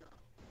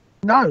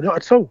 No, not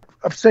at all.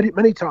 I've said it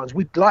many times.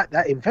 We'd like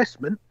that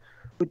investment.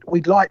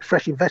 We'd like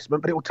fresh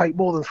investment, but it will take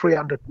more than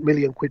 300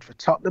 million quid for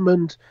Tottenham,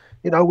 and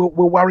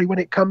we'll worry when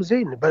it comes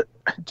in. But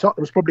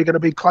Tottenham's probably going to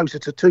be closer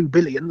to 2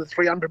 billion than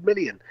 300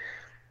 million.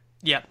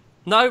 Yeah.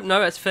 No,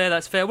 that's fair.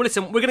 Well,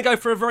 listen, we're going to go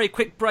for a very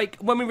quick break.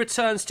 When we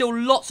return, still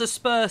lots of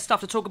Spurs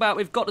stuff to talk about.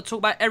 We've got to talk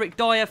about Eric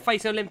Dyer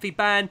facing a lengthy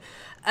ban.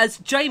 As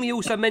Jamie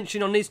also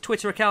mentioned on his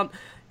Twitter account,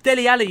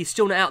 Dele Alli is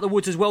still not out of the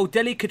woods as well.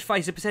 Dele could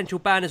face a potential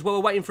ban as well.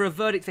 We're waiting for a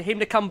verdict for him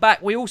to come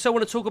back. We also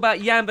want to talk about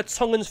Jan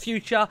Vertonghen's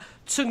future,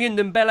 Tanguy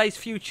Ndombele's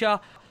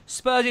future,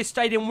 Spurs'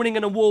 stadium winning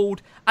an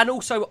award, and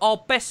also our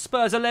best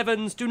Spurs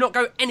 11s. Do not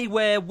go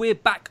anywhere. We're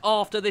back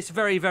after this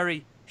very,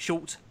 very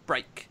short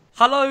break.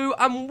 Hello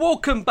and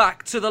welcome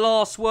back to The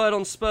Last Word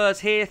on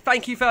Spurs here.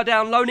 Thank you for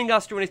downloading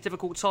us during this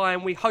difficult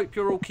time. We hope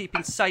you're all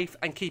keeping safe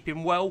and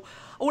keeping well.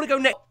 I want to go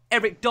next to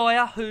Eric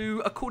Dyer,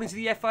 who, according to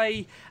the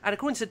FA and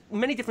according to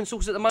many different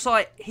sources at the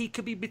site, he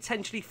could be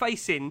potentially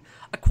facing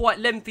a quite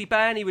lengthy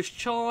ban. He was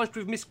charged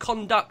with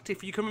misconduct,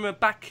 if you can remember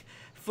back,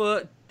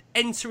 for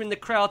entering the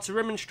crowd to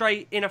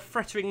remonstrate in a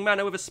threatening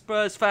manner with a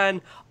Spurs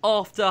fan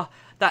after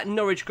that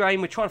Norwich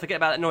game. We're trying to forget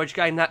about that Norwich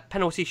game, that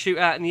penalty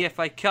shootout in the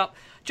FA Cup.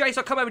 Jace,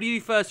 I'll come over to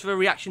you first for a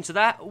reaction to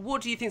that.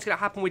 What do you think is going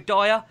to happen with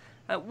Dyer?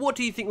 What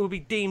do you think will be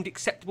deemed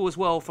acceptable as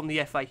well from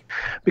the FA?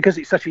 Because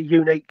it's such a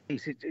unique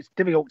piece, it's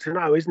difficult to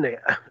know, isn't it?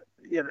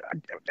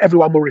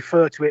 Everyone will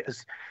refer to it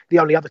as the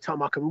only other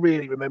time I can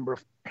really remember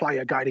a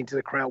player going into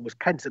the crowd was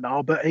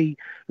Cantona, but he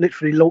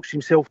literally launched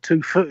himself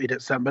 2-footed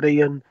at somebody,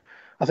 and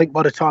I think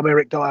by the time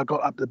Eric Dyer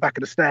got up to the back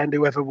of the stand,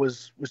 whoever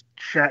was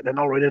shouting and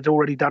hollering had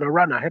already done a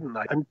runner, hadn't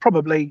they? And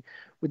probably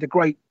with the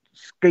great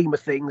scheme of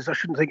things, I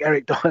shouldn't think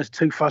Eric Dyer's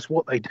too fussed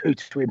what they do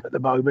to him at the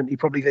moment. He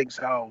probably thinks,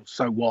 oh,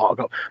 so what? I've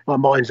got my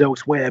mind's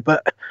elsewhere.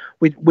 But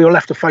we'll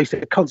have to face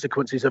the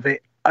consequences of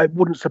it. I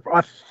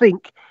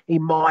think he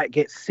might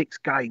get 6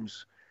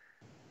 games.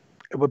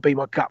 It would be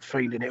my gut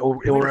feeling.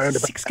 It'll earn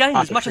 6 games,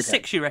 as much as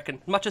 6, you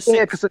reckon? Much as 6?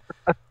 Yeah, because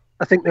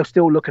I think they'll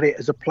still look at it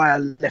as a player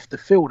left the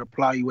field to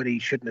play when he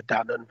shouldn't have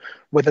done, and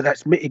whether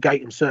that's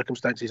mitigating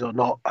circumstances or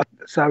not.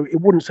 So it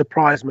wouldn't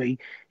surprise me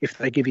if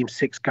they give him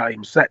 6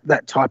 games,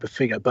 that type of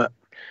figure. But,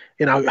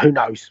 who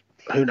knows?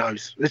 Who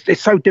knows?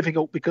 It's so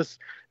difficult because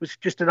it was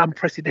just an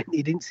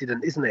unprecedented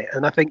incident, isn't it?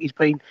 And I think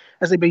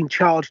has he been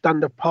charged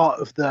under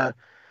part of the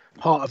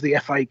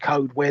FA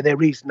code where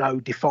there is no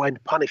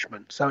defined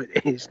punishment. So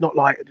it's not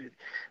like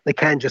they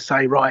can just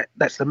say, right,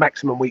 that's the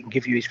maximum we can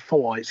give you is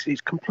 4. It's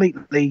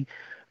completely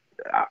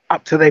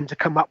up to them to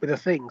come up with a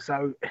thing.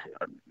 So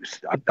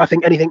I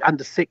think anything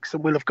under 6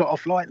 will have got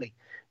off lightly,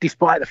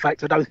 despite the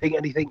fact I don't think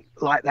anything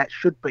like that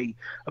should be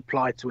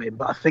applied to him.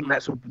 But I think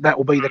that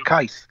will be the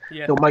case.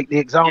 Yeah. They'll make the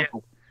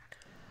example.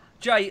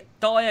 Jay,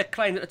 Dyer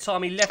claimed at the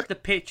time he left the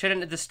pitch and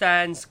entered the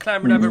stands,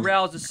 clambering over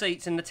rails of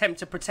seats in an attempt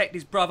to protect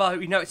his brother, who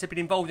he noticed had been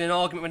involved in an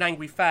argument with an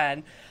angry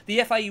fan.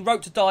 The FA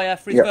wrote to Dyer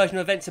for his version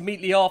of events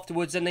immediately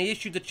afterwards, and they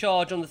issued the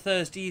charge on the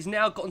Thursday. He's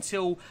now got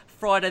until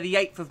Friday the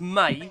 8th of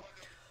May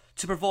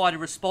to provide a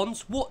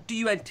response. What do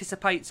you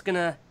anticipate is going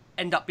to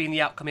end up being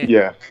the outcome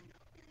here?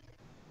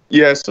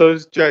 Yeah, so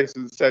as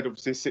Jason said,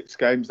 obviously 6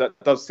 games, that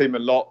does seem a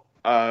lot.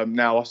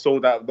 Now, I saw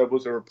that there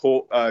was a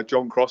report,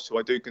 John Cross, who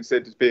I do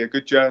consider to be a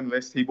good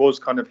journalist, he was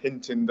kind of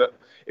hinting that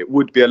it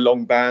would be a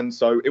long ban,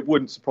 so it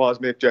wouldn't surprise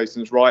me if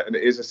Jason's right and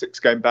it is a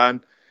 6-game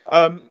ban.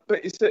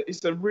 But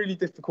it's a really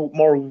difficult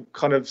moral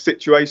kind of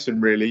situation,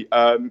 really.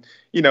 In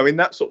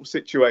that sort of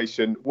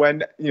situation,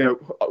 when,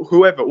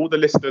 whoever, all the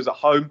listeners at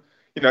home,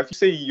 if you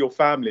see your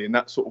family in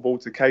that sort of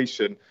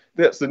altercation,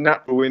 that's the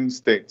natural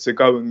instinct to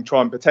go and try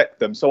and protect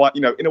them. So,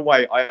 in a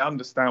way, I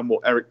understand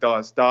what Eric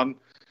Dyer's done.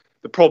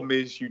 The problem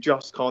is you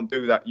just can't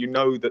do that. You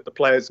know that the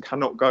players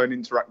cannot go and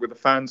interact with the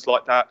fans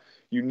like that.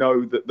 You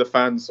know that the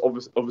fans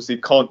obviously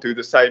can't do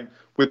the same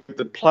with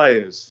the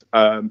players.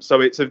 So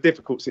it's a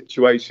difficult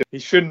situation. He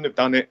shouldn't have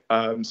done it.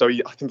 I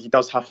think he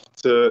does have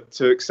to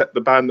accept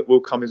the ban that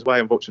will come his way,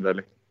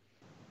 unfortunately.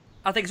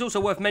 I think it's also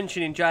worth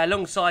mentioning, Jay,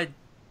 alongside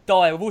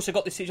Dyer, we've also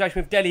got this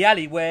situation with Dele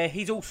Alli, where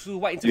he's also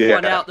waiting to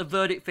find out the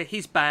verdict for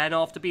his ban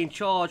after being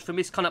charged for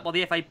misconduct by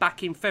the FA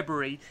back in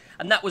February.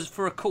 And that was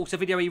for, of course, a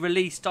video he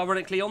released,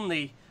 ironically, on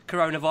the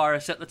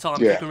coronavirus at the time,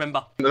 if you can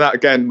remember. That,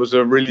 again, was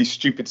a really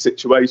stupid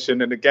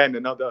situation. And again,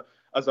 another,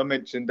 as I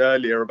mentioned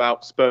earlier,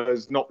 about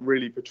Spurs not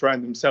really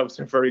portraying themselves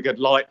in a very good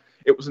light.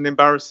 It was an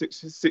embarrassing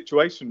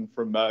situation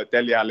from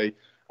Dele Alli.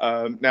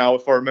 Now,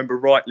 if I remember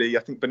rightly,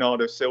 I think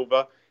Bernardo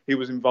Silva, he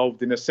was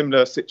involved in a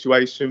similar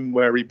situation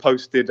where he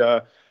posted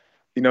a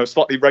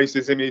slightly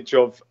racist image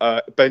of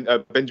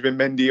Benjamin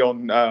Mendy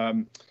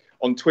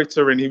on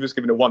Twitter, and he was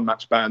given a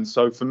 1-match ban.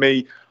 So for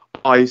me,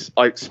 I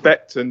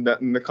expect, and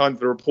the kind of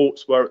the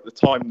reports were at the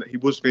time that he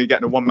was going to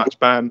get a 1-match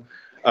ban,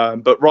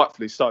 but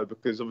rightfully so,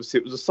 because obviously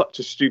it was such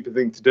a stupid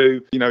thing to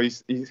do.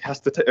 He has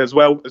to, as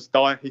well as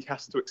Dyer, he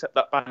has to accept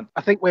that ban.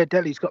 I think where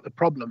Dele's got the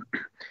problem,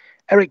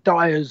 Eric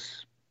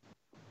Dyer's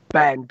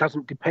ban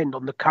doesn't depend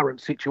on the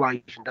current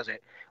situation, does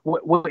it?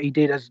 What he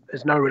did has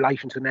no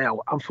relation to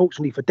now.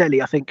 Unfortunately for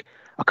Dele, I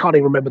can't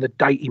even remember the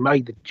date he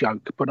made the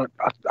joke, but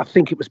I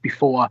think it was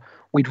before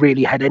we'd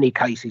really had any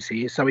cases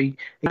here. So he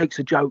makes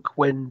a joke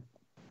when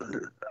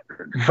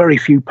very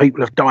few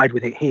people have died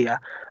with it here.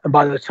 And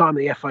by the time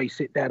the FA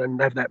sit down and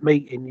have that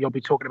meeting, you'll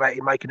be talking about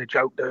him making a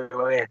joke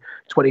that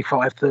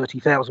 25,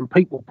 30,000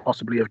 people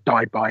possibly have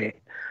died by it.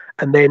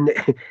 And then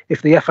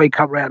if the FA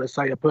come around and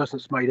say a person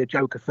that's made a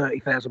joke of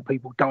 30,000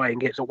 people dying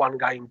gets a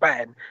 1-game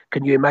ban,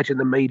 can you imagine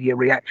the media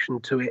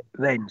reaction to it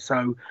then?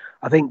 So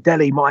I think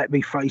Dele might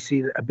be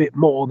facing a bit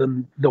more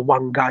than the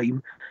 1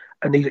 game.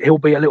 And he'll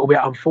be a little bit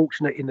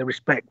unfortunate in the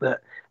respect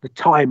that the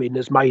timing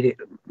has made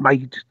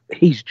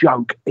his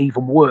joke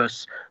even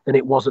worse than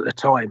it was at the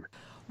time.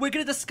 We're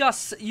going to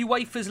discuss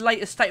UEFA's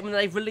latest statement that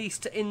they've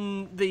released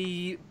in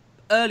the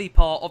early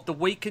part of the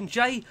week. And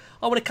Jay,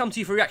 I want to come to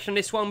you for a reaction on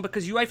this one,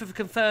 because UEFA have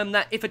confirmed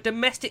that if a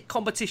domestic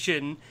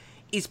competition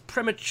is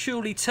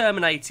prematurely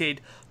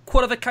terminated,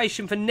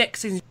 qualification for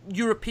next season's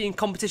European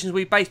competitions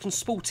will be based on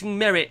sporting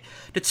merit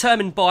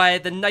determined by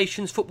the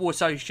Nations Football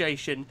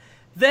Association.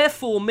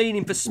 Therefore,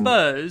 meaning for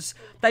Spurs,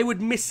 they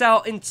would miss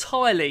out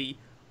entirely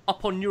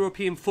upon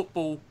European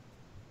football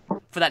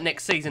for that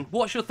next season.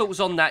 What's your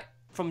thoughts on that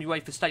from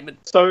UEFA's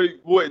statement? So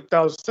what it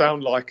does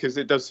sound like is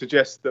it does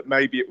suggest that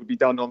maybe it would be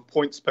done on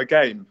points per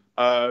game.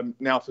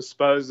 Now for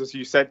Spurs, as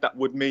you said, that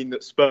would mean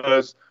that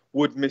Spurs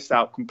would miss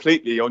out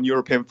completely on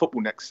European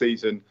football next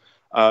season.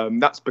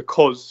 That's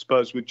because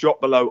Spurs would drop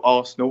below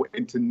Arsenal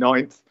into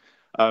 9th,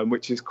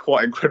 which is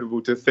quite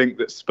incredible to think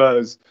that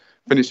Spurs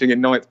finishing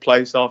in 9th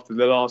place after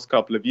the last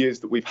couple of years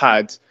that we've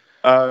had.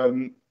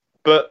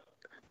 But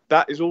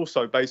that is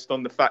also based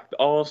on the fact that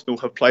Arsenal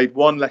have played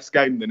 1 less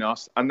game than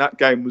us, and that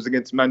game was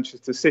against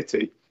Manchester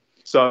City.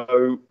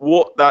 So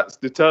what that's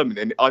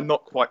determining, I'm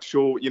not quite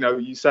sure.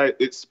 You say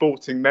it's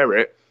sporting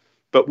merit,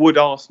 but would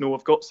Arsenal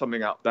have got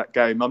something out of that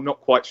game? I'm not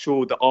quite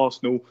sure that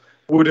Arsenal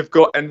would have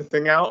got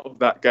anything out of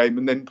that game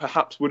and then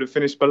perhaps would have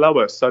finished below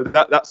us. So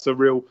that's a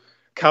real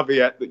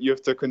caveat that you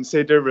have to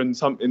consider, and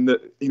something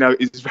that,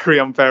 is very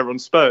unfair on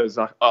Spurs,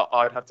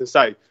 I'd have to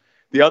say.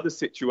 The other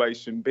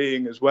situation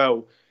being as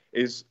well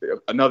is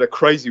another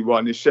crazy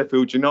one is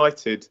Sheffield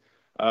United.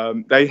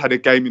 They had a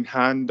game in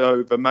hand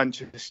over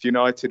Manchester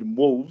United and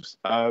Wolves,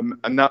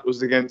 and that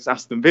was against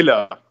Aston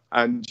Villa.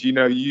 And,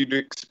 you'd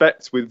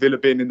expect with Villa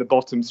being in the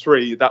bottom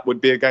 3, that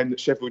would be a game that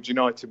Sheffield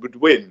United would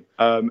win.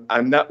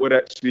 And that would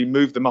actually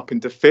move them up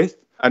into 5th.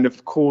 And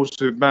of course,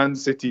 with Man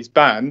City's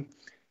ban,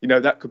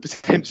 that could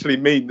potentially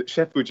mean that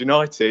Sheffield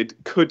United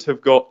could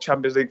have got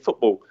Champions League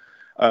football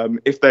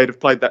if they'd have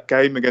played that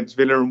game against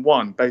Villa and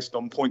won based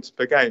on points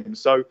per game.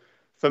 So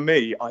for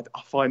me, I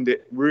find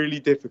it really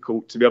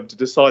difficult to be able to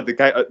decide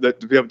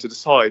to be able to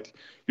decide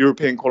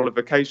European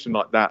qualification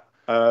like that.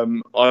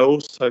 I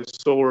also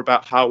saw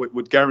about how it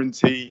would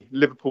guarantee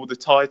Liverpool the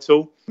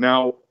title.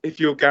 Now, if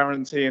you're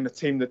guaranteeing a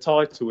team the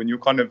title and you're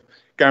kind of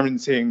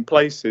guaranteeing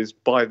places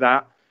by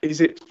that,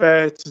 is it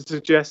fair to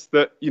suggest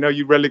that,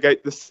 you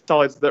relegate the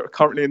sides that are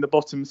currently in the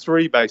bottom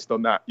three based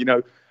on that?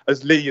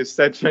 As Lee has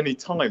said many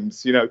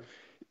times,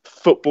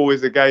 football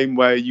is a game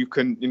where you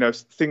can,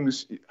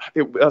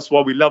 that's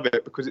why we love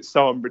it, because it's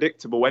so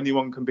unpredictable.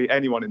 Anyone can beat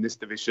anyone in this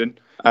division.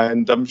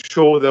 And I'm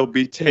sure there'll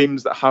be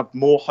teams that have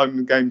more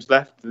home games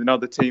left than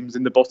other teams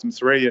in the bottom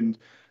three and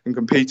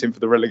competing for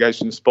the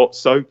relegation spot.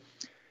 So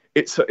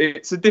it's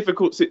a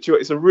difficult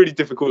situation. It's a really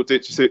difficult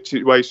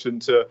situation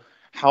to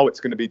how it's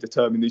going to be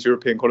determined, these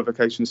European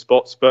qualification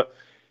spots. But,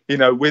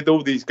 with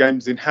all these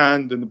games in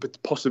hand and the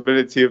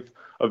possibility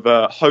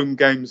of home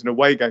games and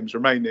away games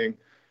remaining,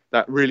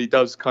 that really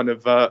does kind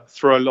of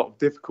throw a lot of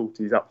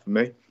difficulties up for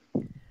me.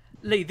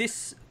 Lee,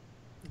 this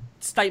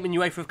statement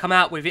UEFA have come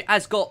out with, it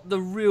has got the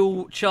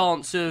real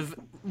chance of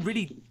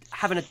really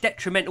having a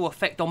detrimental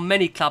effect on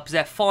many clubs,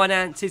 their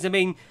finances. I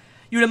mean,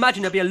 you would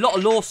imagine there'll be a lot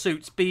of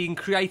lawsuits being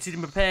created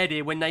and prepared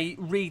here when they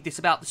read this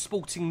about the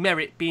sporting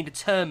merit being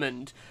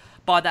determined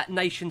by that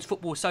nation's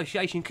football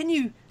association. Can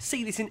you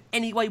see this in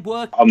any way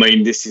work? I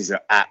mean, this is an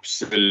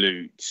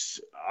absolute...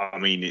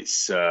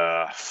 it's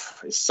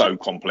so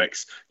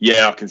complex.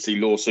 Yeah, I can see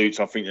lawsuits.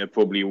 I think they've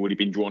probably already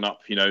been drawn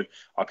up.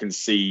 I can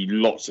see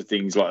lots of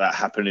things like that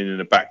happening in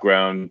the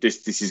background.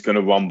 This is going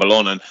to rumble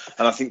on, and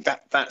I think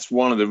that's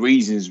one of the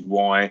reasons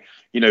why,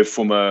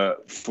 from a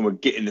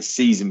getting the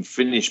season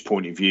finished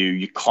point of view,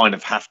 you kind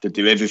of have to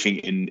do everything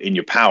in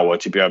your power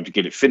to be able to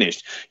get it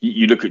finished.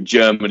 You look at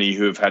Germany,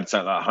 who have had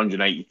something like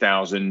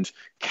 180,000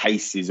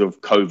 cases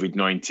of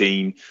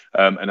COVID-19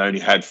 and only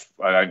had,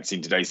 I haven't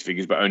seen today's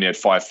figures, but only had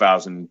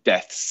 5,000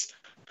 deaths,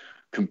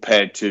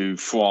 compared to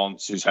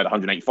France, who's had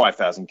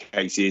 185,000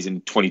 cases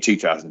and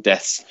 22,000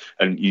 deaths.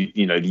 And,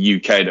 the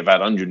UK have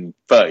had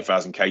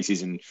 130,000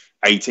 cases and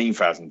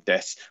 18,000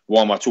 deaths.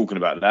 Why am I talking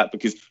about that?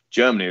 Because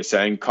Germany are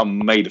saying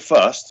come May the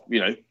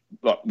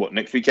 1st,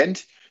 next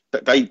weekend?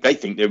 They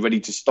think they're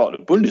ready to start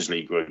the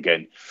Bundesliga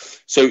again.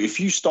 So if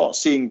you start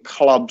seeing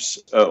clubs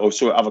or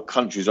other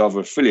countries,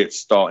 other affiliates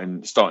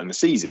starting the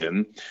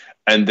season,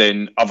 and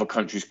then other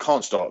countries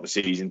can't start the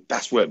season,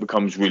 that's where it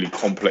becomes really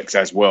complex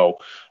as well,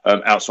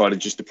 outside of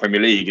just the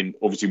Premier League. And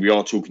obviously we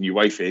are talking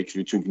UEFA because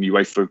we're talking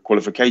UEFA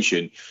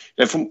qualification.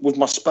 With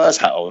my Spurs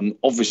hat on,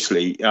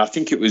 obviously, I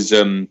think it was...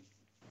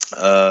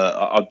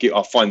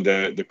 I'll find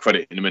the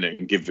credit in a minute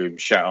and give him a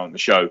shout out on the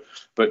show.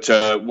 But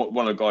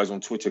one of the guys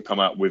on Twitter come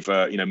out with,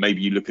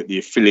 maybe you look at the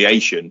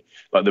affiliation,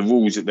 like the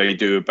rules that they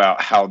do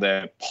about how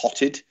they're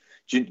potted.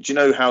 Do you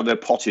know how they're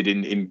potted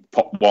in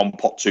pot 1,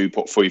 pot 2,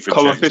 pot 3 for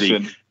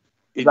coefficient?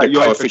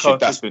 Coefficient.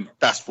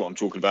 That's what I'm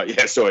talking about.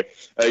 Yeah, sorry.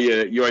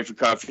 UEFA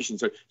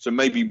coefficient. So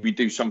maybe we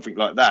do something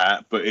like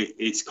that, but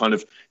it's kind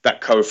of that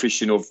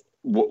coefficient of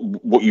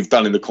what you've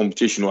done in the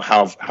competition, or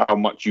how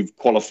much you've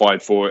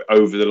qualified for it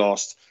over the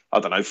last,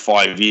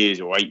 5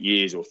 years or 8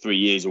 years or 3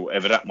 years or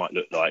whatever that might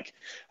look like.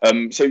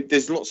 So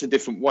there's lots of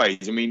different ways.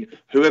 I mean,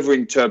 whoever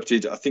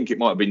interpreted, I think it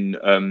might have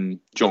been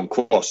John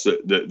Cross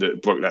that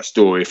broke that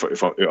story.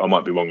 If I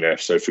might be wrong there,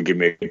 so forgive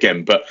me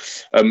again. But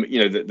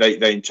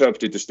they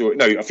interpreted the story.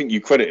 No, I think you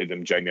credited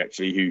them, Jamie,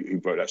 actually, who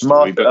broke that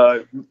story.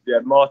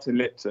 Martin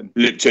Lipton.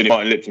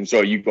 Martin Lipton.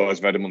 Sorry, you guys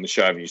have had him on the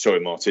show, haven't you? Sorry,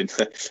 Martin.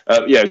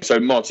 So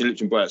Martin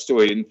Lipton broke that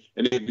story,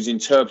 and it was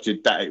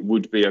interpreted that it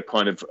would be a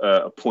kind of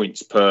a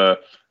points per.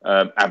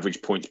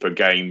 Average points per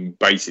game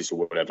basis or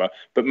whatever,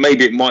 but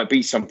maybe it might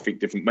be something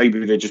different.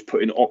 Maybe they're just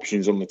putting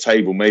options on the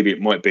table. Maybe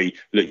it might be,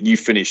 look, you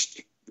finished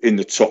in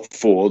the top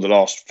 4 the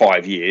last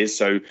 5 years,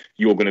 so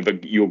you're going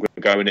to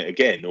go in it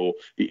again, or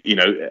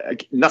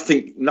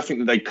nothing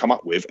that they come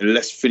up with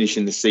unless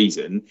finishing the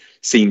season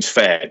seems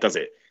fair, does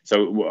it?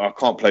 So I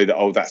can't play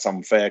that's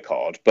unfair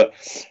card, but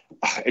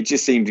it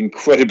just seemed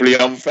incredibly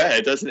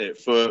unfair, doesn't it,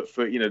 for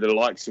the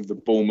likes of the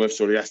Bournemouths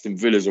or the Aston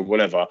Villas or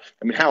whatever.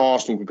 I mean, how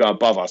Arsenal could go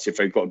above us if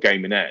they've got a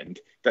game in hand?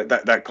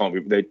 That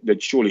can't be.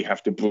 They'd surely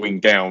have to bring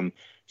down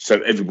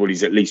so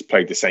everybody's at least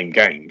played the same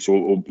games,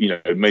 or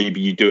maybe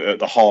you do it at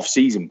the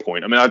half-season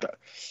point. I mean,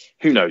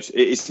 who knows?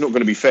 It's not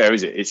going to be fair,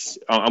 is it?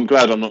 I'm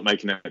glad I'm not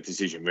making that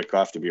decision, Rick. I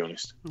have to be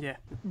honest. Yeah,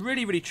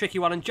 really, really tricky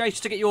one. And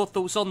Jace, to get your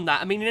thoughts on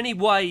that. I mean, in any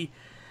way,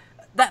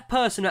 that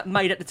person that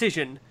made that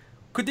decision,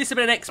 could this have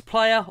been an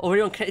ex-player or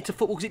anyone connected to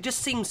football? Because it just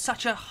seems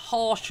such a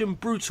harsh and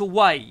brutal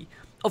way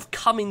of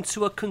coming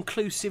to a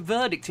conclusive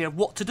verdict here of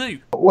what to do.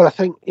 Well, I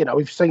think,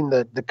 we've seen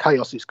the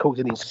chaos it's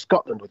causing in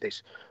Scotland with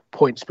this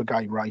points per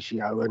game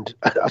ratio. And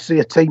I see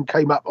a team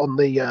came up on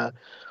the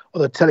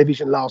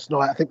television last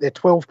night. I think they're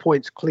 12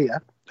 points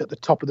clear at the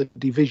top of the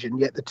division,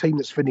 yet the team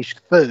that's finished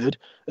third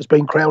has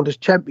been crowned as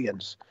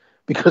champions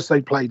because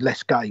they played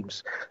less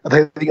games. I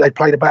think they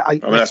played about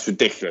 8. I mean, that's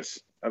ridiculous.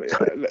 I mean,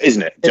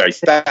 isn't it, Jace?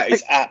 That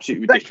is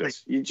absolutely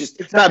ridiculous.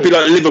 That'd be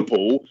like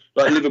Liverpool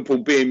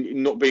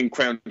not being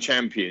crowned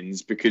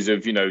champions because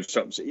of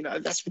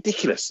that's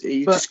ridiculous.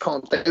 You just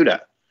can't do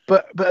that.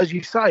 But as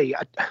you say,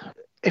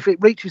 if it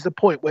reaches the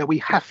point where we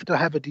have to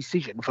have a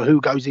decision for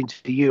who goes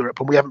into Europe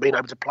and we haven't been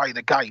able to play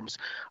the games,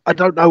 I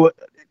don't know.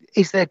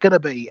 Is there going to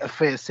be a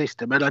fair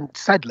system? And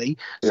sadly,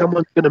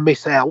 someone's going to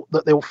miss out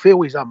that they'll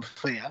feel is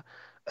unfair.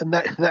 And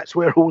that's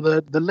where all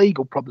the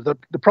legal problems.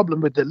 The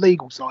problem with the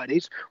legal side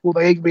is, will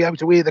they even be able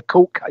to hear the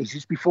court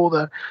cases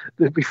before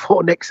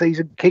next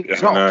season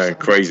kicks off? No,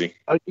 crazy.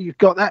 You've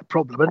got that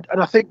problem.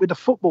 And I think with the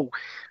football,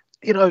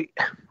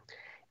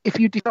 if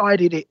you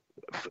decided it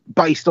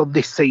based on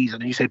this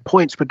season and you said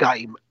points per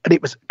game and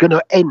it was going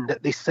to end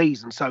at this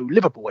season, so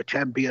Liverpool are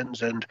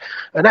champions and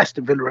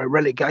Aston Villa are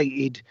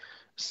relegated,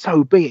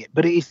 so be it.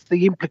 But it is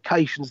the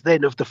implications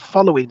then of the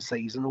following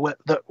season what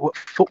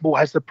football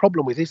has the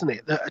problem with, isn't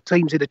it? That a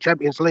team's in the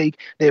Champions League,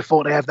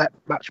 therefore they have that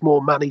much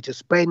more money to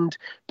spend.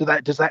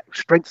 Does that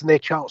strengthen their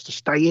chance to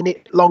stay in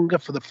it longer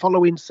for the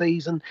following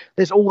season?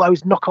 There's all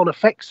those knock-on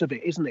effects of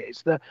it, isn't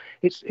it?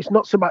 It's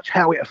not so much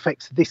how it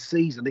affects this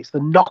season, it's the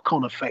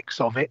knock-on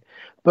effects of it.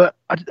 But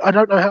I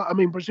don't know how. I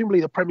mean, presumably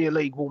the Premier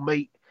League will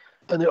meet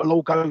and it'll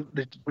all go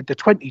with the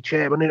 20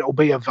 chairman and it'll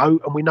be a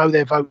vote, and we know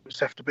their votes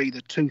have to be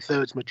the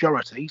 2/3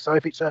 majority. So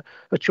if it's a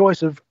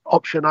choice of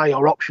option A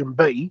or option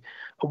B,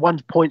 and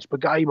one's points per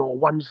game or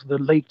one's the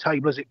league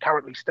table as it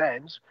currently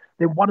stands,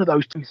 then one of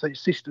those two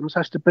systems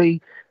has to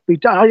be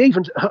done. I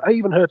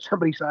even heard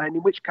somebody saying,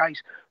 in which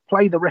case,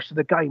 play the rest of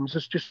the games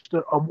as just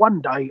on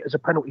one day as a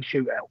penalty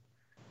shootout.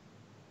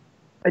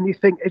 And you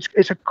think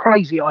it's a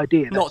crazy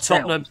idea. Not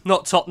Tottenham.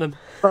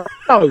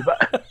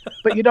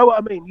 But you know what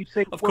I mean? You'd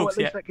think, of well, course, at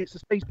least that gets the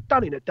season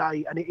done in a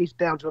day, and it is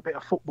down to a bit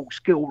of football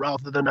skill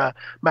rather than a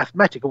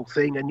mathematical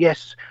thing. And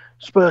yes,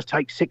 Spurs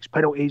take 6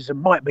 penalties and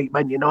might beat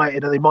Man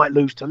United, and they might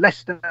lose to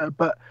Leicester,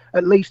 but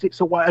at least it's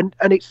a way.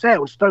 And it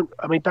sounds, don't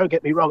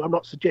get me wrong, I'm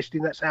not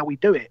suggesting that's how we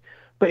do it.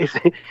 But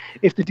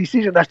if the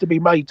decision has to be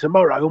made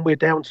tomorrow and we're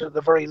down to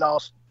the very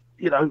last,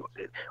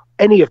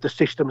 any of the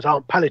systems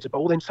aren't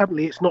palatable, then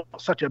suddenly it's not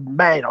such a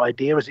mad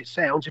idea as it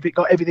sounds if it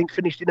got everything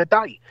finished in a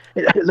day.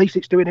 At least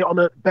it's doing it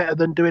better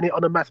than doing it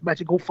on a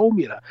mathematical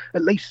formula.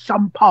 At least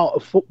some part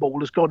of football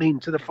has gone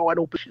into the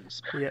final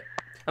positions. Yeah.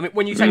 I mean,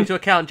 when you take into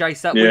account,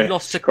 Jace, that we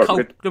lost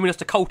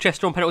to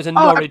Colchester on penalties and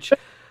Norwich.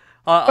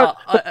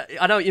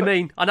 I know what you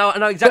mean. I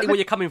know exactly where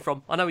you're coming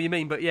from. I know what you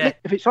mean, but yeah.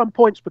 If it's on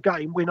points per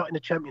game, we're not in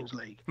the Champions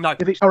League. No.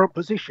 If it's current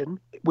position,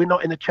 we're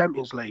not in the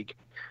Champions League.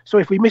 So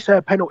if we miss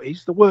our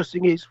penalties, the worst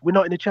thing is we're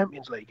not in the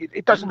Champions League.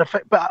 It doesn't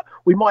affect, but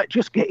we might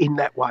just get in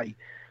that way.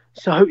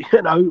 So,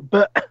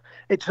 but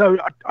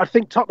I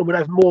think Tottenham would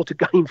have more to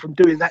gain from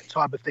doing that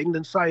type of thing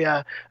than, say,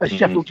 a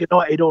Sheffield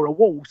United or a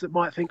Wolves that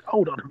might think,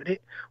 hold on a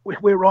minute,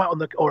 we're right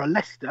on or a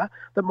Leicester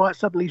that might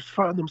suddenly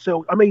throw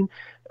themselves. I mean,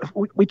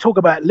 we talk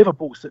about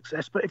Liverpool's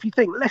success, but if you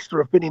think Leicester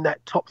have been in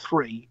that top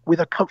 3 with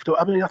a comfortable,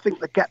 I think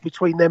the gap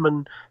between them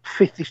and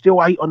 5th is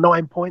still 8 or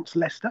 9 points.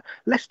 Leicester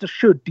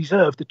should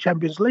deserve the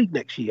Champions League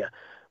next year,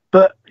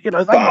 but they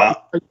might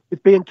be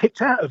being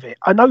kicked out of it.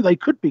 I know they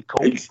could be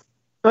called,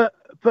 but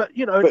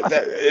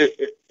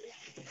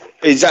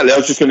exactly. I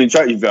was just going to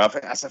interrupt you, I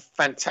think that's a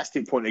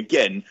fantastic point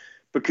again,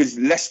 because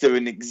Leicester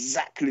in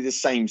exactly the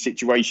same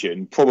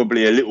situation,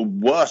 probably a little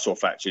worse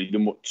off actually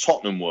than what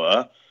Tottenham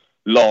were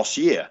last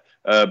year.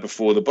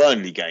 Before the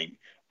Burnley game.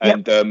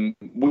 And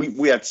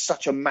we had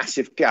such a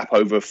massive gap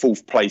over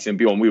 4th place and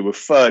beyond. We were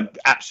 3rd,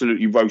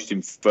 absolutely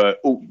roasting for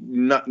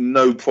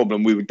no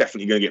problem. We were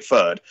definitely going to get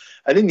 3rd.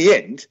 And in the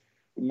end,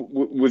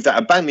 with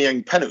that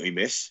Aubameyang penalty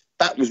miss,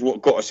 that was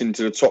what got us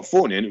into the top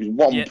 4, and it was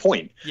 1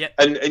 point. Yep.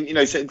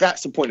 And so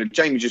that's the point that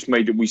Jamie just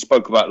made that we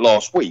spoke about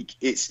last week.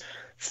 It's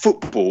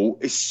football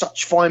is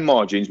such fine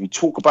margins. We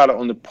talk about it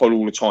on the pod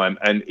all the time,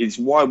 and it's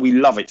why we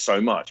love it so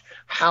much.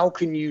 How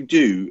can you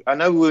do? I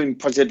know we're in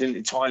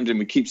precedented times, and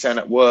we keep saying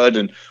that word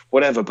and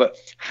whatever, but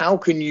how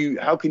can you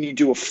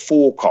do a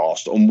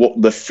forecast on what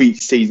the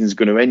season is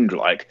going to end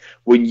like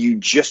when you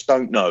just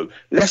don't know?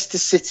 Leicester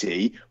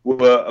City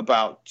were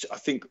about, I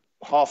think,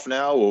 half an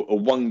hour or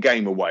 1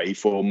 game away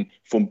from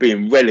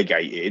being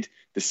relegated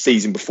the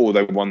season before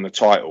they won the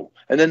title,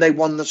 and then they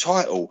won the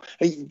title.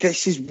 And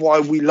this is why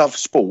we love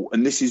sport,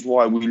 and this is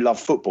why we love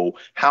football.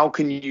 How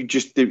can you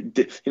just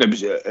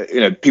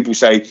people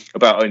say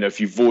about if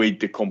you void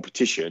the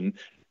competition,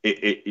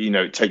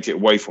 it takes it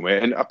away from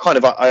it, and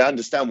I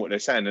understand what they're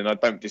saying, and I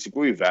don't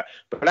disagree with that.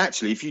 But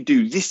actually, if you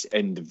do this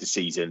end of the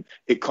season,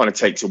 it kind of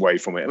takes away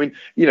from it. I mean,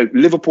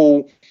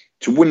 Liverpool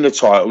to win the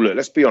title, look,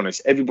 let's be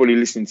honest, everybody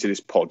listening to this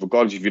pod,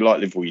 regardless if you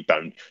like Liverpool or you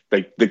don't,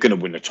 they're going to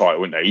win the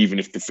title, aren't they? Even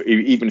if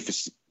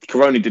the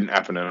Corona didn't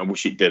happen, and I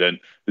wish it didn't,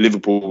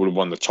 Liverpool would have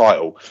won the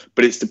title.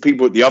 But it's the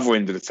people at the other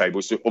end of the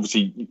table, so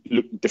obviously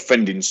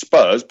defending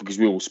Spurs, because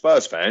we're all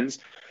Spurs fans.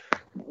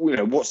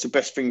 What's the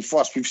best thing for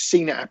us? We've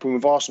seen it happen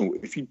with Arsenal.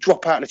 If you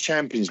drop out of the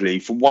Champions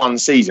League for 1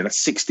 season, that's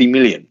 60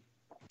 million.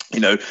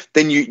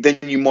 Then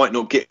you might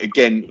not get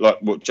again, like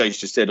what Jace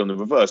just said on the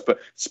reverse, but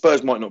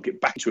Spurs might not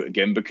get back to it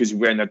again because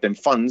we haven't had them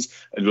funds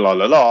and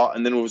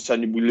and then all of a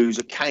sudden we lose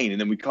a Kane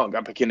and then we can't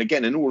go back in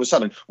again, and all of a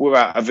sudden we're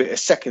out of it a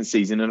 2nd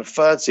season and a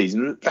 3rd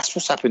season. That's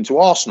what's happened to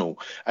Arsenal,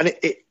 and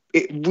it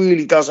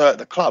really does hurt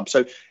the club.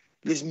 So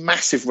there's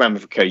massive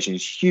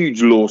ramifications,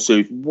 huge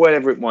lawsuit,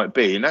 whatever it might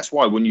be. And that's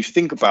why when you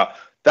think about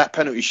that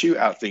penalty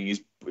shootout thing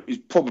is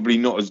probably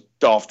not as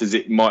daft as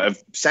it might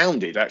have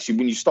sounded. Actually,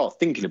 when you start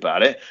thinking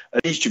about it,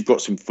 at least you've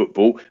got some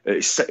football.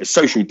 It's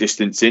social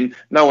distancing.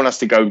 No one has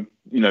to go,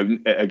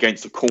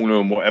 against the corner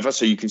and whatever,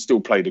 so you can still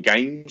play the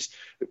games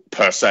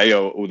per se.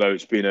 Although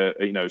it's been a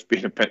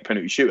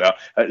penalty shootout,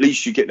 at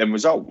least you get them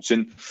results.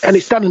 And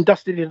it's done and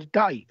dusted in a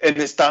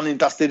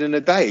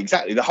day.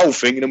 Exactly, the whole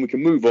thing, and then we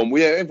can move on.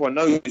 Everyone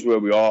knows where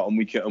we are, and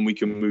we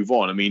can move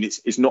on. I mean,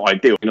 it's not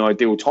ideal in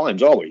ideal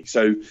times, are we?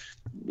 So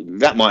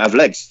that might have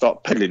legs.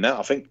 Start peddling that,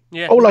 I think.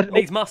 Yeah,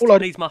 needs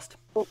must.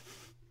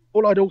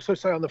 All I'd also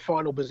say on the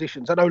final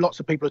positions, I know lots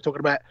of people are talking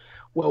about,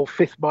 well,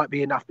 fifth might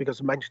be enough because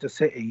of Manchester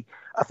City.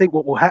 I think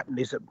what will happen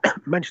is that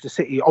Manchester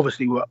City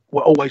obviously were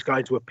always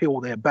going to appeal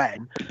their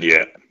ban.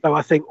 Yeah. So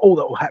I think all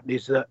that will happen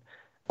is that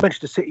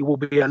Manchester City will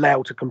be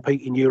allowed to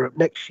compete in Europe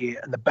next year,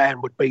 and the ban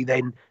would be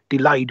then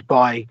delayed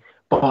by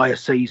a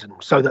season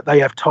so that they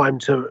have time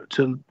to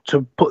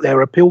put their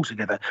appeal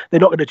together. They're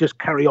not going to just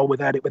carry on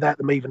without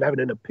them even having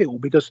an appeal,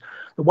 because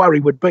the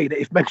worry would be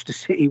that if Manchester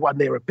City won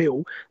their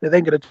appeal, they're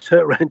then going to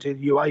turn around to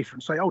the UEFA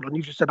and say, hold on,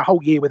 you just had a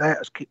whole year without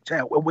us kicked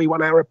out when we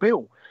won our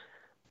appeal.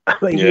 I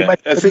mean,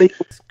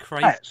 it's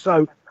crazy.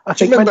 So I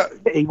think Manchester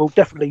City will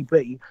definitely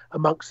be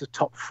amongst the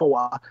top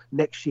four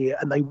next year,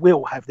 and they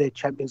will have their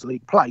Champions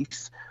League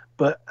place.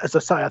 But as I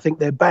say, I think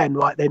their ban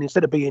right then,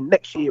 instead of being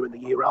next year and the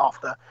year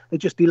after, they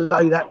just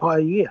delay that by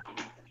a year.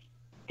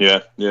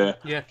 Yeah.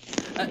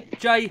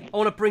 Jay, I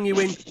want to bring you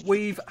in.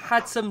 We've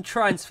had some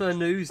transfer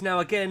news. Now,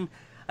 again,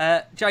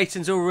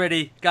 Jason's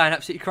already going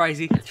absolutely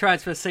crazy.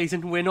 Transfer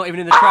season. We're not even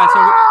in the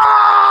transfer.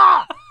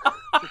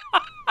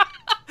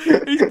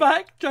 He's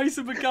back.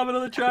 Jason McCummon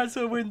on the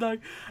transfer window.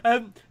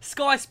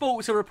 Sky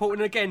Sports are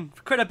reporting, again,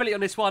 credibility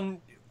on this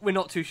one, we're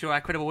not too sure how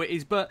credible it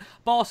is, but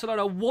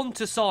Barcelona want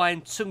to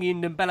sign Tanguy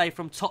Ndombele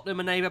from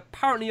Tottenham, and they've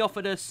apparently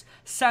offered us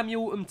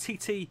Samuel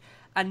Umtiti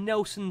and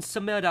Nelson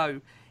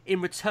Semedo in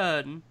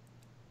return.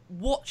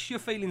 What's your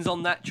feelings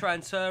on that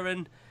transfer?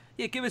 And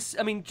give us,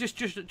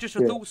 just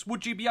your thoughts.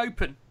 Would you be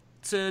open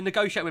to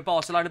negotiate with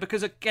Barcelona?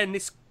 Because again,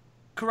 this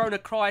Corona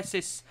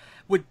crisis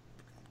would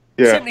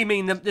simply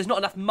mean that there's not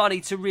enough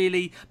money to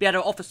really be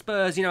able to offer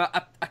Spurs,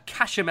 a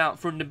cash amount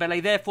for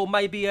Ndombele. Therefore,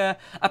 maybe a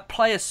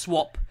player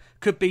swap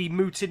could be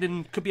mooted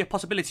and could be a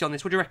possibility on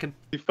this. What do you reckon?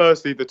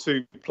 Firstly, the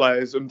two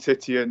players,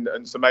 Umtiti and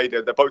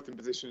Semedo, they're both in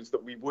positions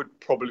that we would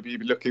probably be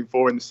looking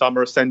for in the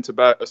summer, a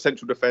centre-back, a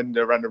central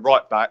defender and a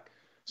right-back.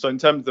 So in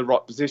terms of the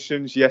right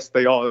positions, yes,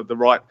 they are the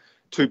right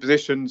two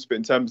positions, but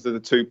in terms of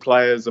the two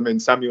players,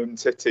 Samuel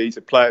Umtiti is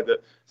a player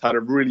that's had a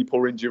really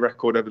poor injury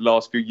record over the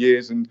last few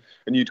years, and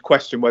you'd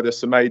question whether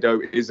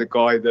Semedo is a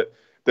guy that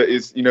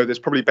is, there's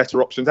probably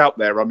better options out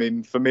there.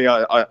 For me,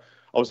 I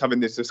was having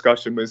this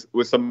discussion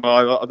with some of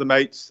my other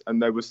mates,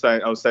 and I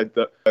said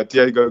that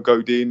Diego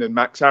Godin and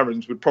Max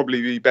Aarons would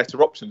probably be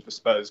better options for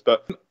Spurs.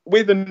 But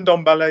with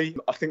Ndombele,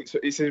 I think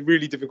it's a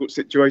really difficult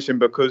situation,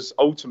 because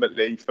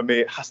ultimately, for me,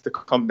 it has to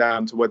come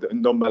down to whether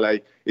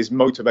Ndombele is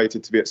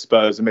motivated to be at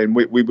Spurs.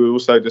 We were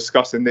also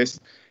discussing this.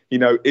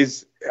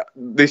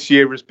 This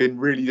year has been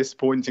really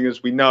disappointing,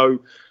 as we know.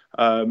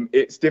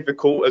 It's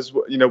difficult, as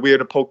we had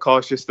a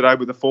podcast yesterday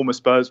with a former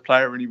Spurs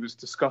player, and he was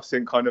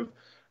discussing kind of,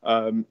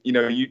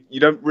 you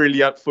don't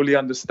really fully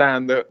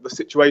understand the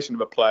situation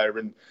of a player,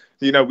 and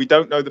we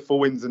don't know the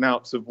full ins and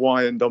outs of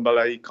why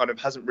Ndombele kind of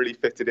hasn't really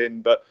fitted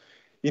in, but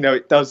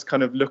it does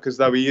kind of look as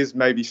though he is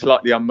maybe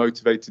slightly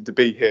unmotivated to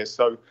be here.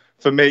 So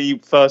for me,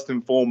 first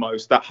and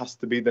foremost, that has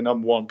to be the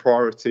number one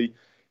priority.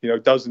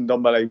 Does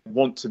Ndombele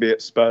want to be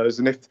at Spurs?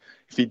 And if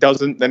he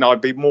doesn't, then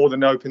I'd be more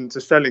than open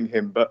to selling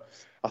him. But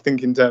I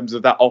think in terms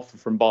of that offer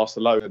from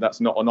Barcelona, that's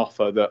not an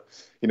offer that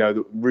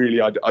that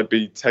really I'd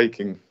be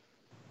taking.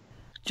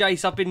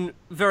 Jace, I've been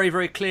very,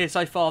 very clear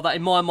so far that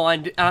in my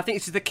mind, and I think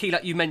this is the key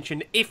that you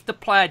mentioned, if the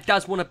player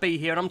does want to be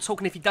here, and I'm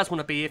talking if he does want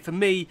to be here, for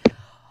me,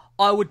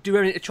 I would do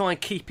everything to try and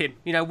keep him.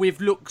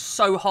 We've looked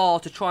so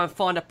hard to try and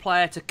find a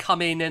player to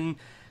come in and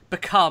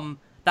become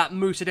that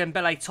Moussa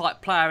Dembele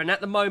type player, and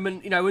at the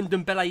moment,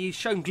 Ndombele, he's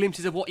shown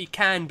glimpses of what he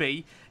can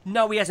be.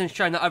 No, he hasn't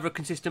shown that over a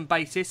consistent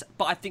basis,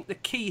 but I think the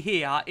key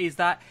here is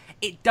that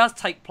it does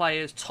take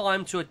players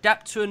time to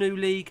adapt to a new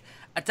league,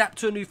 adapt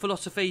to a new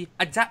philosophy,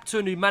 adapt to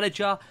a new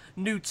manager,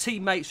 new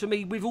teammates. For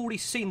me, we've already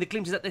seen the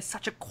glimpses that there's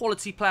such a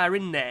quality player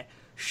in there.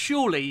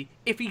 Surely,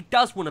 if he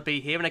does want to be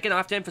here, and again I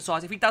have to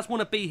emphasise, if he does want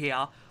to be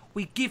here,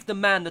 we give the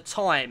man the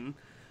time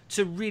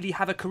to really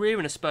have a career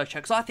in a Spurs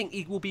shirt, because I think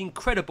he will be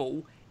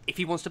incredible if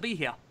he wants to be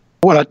here.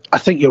 Well, I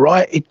think you're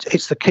right.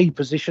 It's the key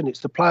position. It's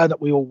the player that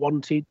we all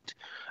wanted.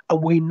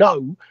 And we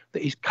know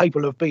that he's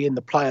capable of being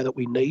the player that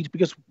we need,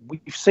 because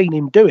we've seen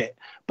him do it.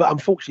 But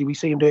unfortunately, we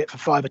see him do it for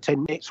 5 or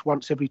 10 minutes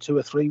once every 2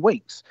 or 3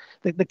 weeks.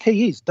 The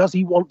key is, does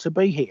he want to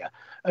be here?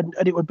 And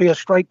it would be a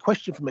straight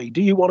question for me.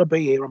 Do you want to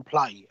be here and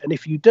play? And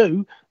if you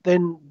do,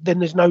 then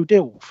there's no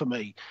deal for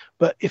me.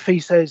 But if he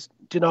says,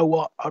 do you know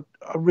what? I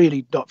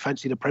really not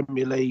fancy the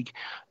Premier League.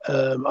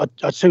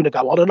 I'd sooner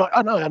go on.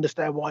 And I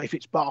understand why, if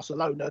it's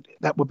Barcelona,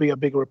 that would be a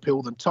bigger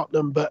appeal than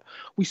Tottenham. But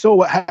we saw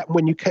what happened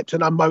when you kept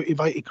an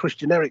unmotivated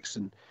Christian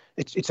Eriksen.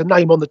 It's a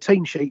name on the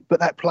team sheet,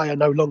 but that player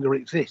no longer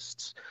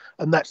exists.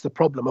 And that's the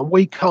problem. And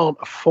we can't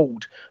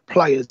afford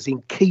players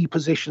in key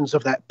positions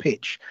of that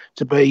pitch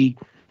to be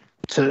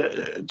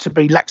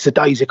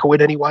lackadaisical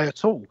in any way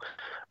at all.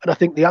 And I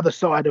think the other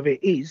side of it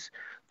is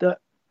that,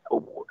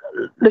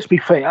 let's be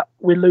fair,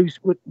 we're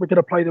going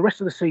to play the rest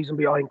of the season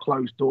behind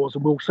closed doors,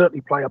 and we'll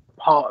certainly play a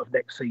part of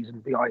next season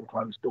behind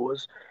closed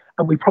doors,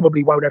 and we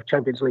probably won't have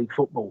Champions League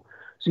football.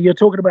 So you're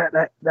talking about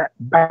that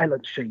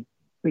balance sheet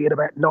being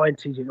about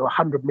 90 or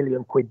 100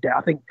 million quid down.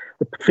 I think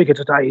the figure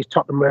today is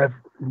Tottenham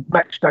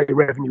match day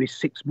revenue is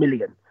 6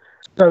 million.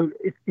 So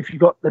if you've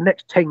got the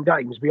next 10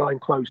 games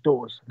behind closed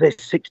doors, there's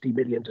 60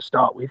 million to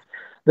start with.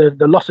 The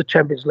loss of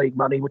Champions League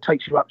money would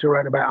take you up to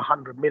around about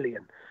 100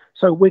 million.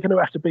 So we're going to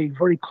have to be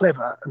very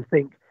clever and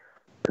think,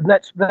 and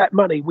that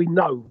money we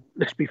know,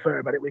 let's be fair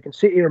about it, we can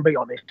sit here and be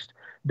honest,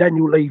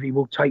 Daniel Levy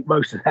will take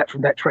most of that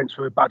from that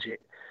transfer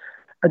budget.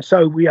 And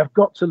so we have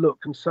got to look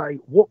and say,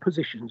 what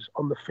positions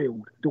on the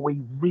field do we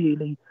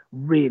really,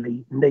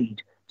 really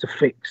need to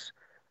fix?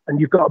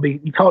 And you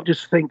can't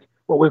just think,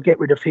 well, we'll get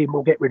rid of him,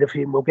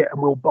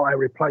 we'll buy a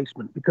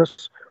replacement,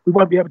 because we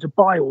won't be able to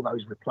buy all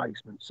those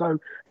replacements. So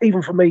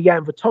even for me,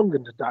 Jan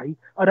Vertonghen today,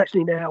 I'd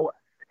actually now,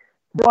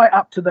 right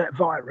up to that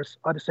virus,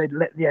 I'd have said,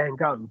 let Jan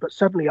go. But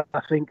suddenly I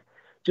think,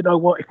 do you know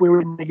what, if we're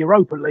in the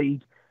Europa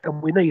League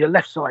and we need a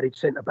left-sided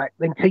centre-back,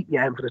 then keep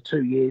Jan for the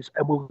 2 years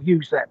and we'll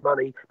use that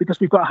money, because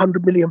we've got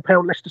 £100 million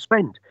less to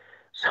spend.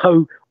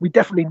 So we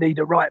definitely need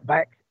a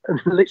right-back, and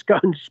let's go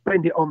and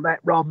spend it on that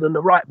rather than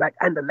the right-back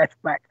and the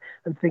left-back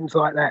and things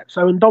like that.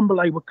 So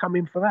Ndombele would come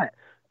in for that.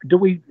 Do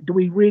we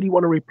really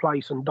want to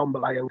replace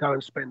Ndombele and go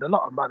and spend a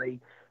lot of money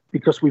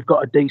because we've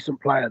got a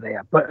decent player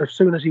there? But as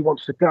soon as he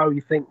wants to go,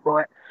 you think,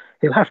 right,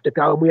 he'll have to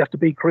go, and we have to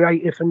be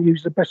creative and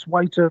use the best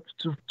way to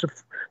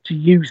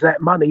use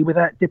that money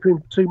without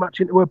dipping too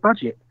much into a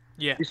budget.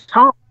 Yeah, it's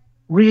hard,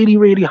 really,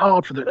 really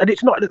hard for them, and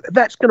it's not.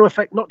 That's going to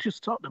affect not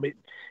just Tottenham.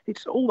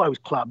 It's all those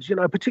clubs,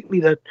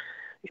 particularly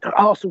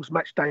Arsenal's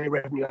match day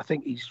revenue, I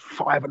think, is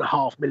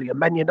 5.5 million.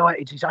 Man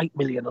United's is 8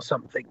 million or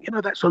something.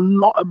 That's a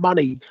lot of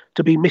money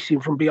to be missing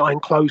from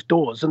behind closed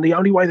doors, and the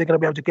only way they're going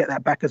to be able to get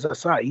that back, as I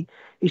say,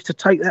 is to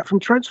take that from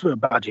transfer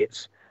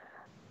budgets.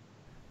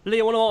 Lee,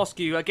 I want to ask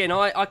you, again,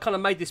 I kind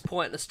of made this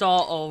point at the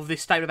start of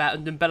this statement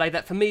about Ndombele,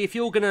 that for me, if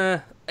you're going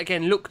to,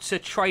 again, look to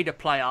trade a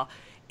player,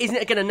 isn't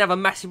it, again, another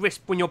massive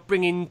risk when you're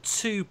bringing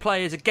two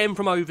players, again,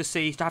 from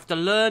overseas, to have to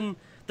learn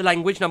the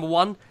language, number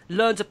one,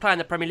 learn to play in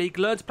the Premier League,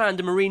 learn to play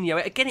under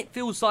Mourinho. Again, it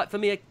feels like, for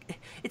me,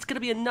 it's going to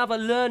be another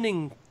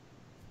learning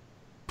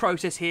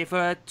process here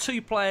for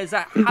two players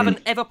that haven't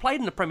ever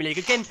played in the Premier League.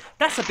 Again,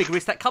 that's a big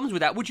risk that comes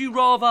with that. Would you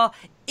rather,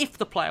 if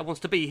the player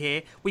wants to be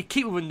here, we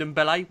keep with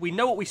Ndombele, we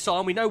know what we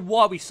signed, we know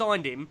why we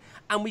signed him,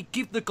 and we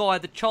give the guy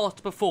the chance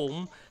to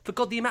perform for,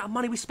 God, the amount of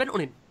money we spent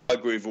on him? I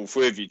agree with all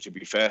three of you, to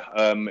be fair.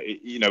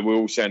 We're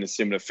all saying a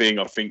similar thing.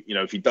 I think,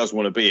 if he does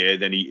want to be here,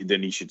 then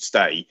he should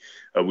stay.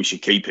 We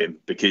should keep him,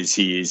 because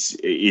he's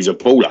a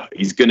baller.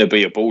 He's going to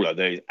be a baller.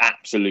 There's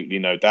absolutely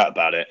no doubt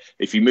about it.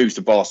 If he moves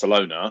to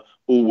Barcelona,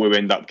 all we'll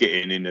end up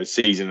getting in a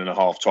season and a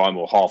half time,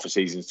 or half a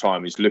season's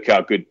time, is look how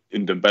good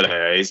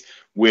Ndombele is.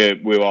 We're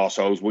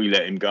arseholes. We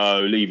let him go.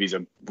 Levy's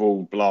a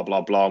ball, blah,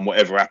 blah, blah, and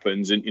whatever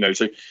happens. And,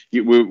 so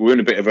we're in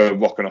a bit of a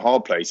rock and a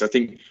hard place. I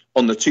think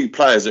on the two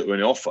players that were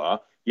in offer,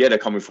 yeah, they're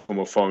coming from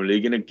a foreign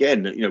league, and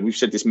again, we've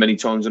said this many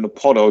times in the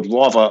pod. I would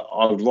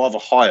rather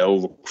hire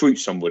or recruit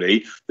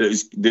somebody that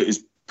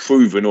is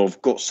proven or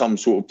have got some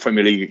sort of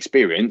Premier League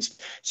experience,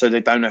 so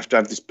they don't have to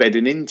have this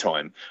bedding in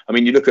time. I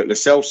mean, you look at Lo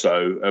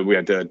Celso. We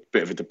had a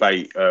bit of a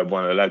debate.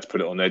 One of the lads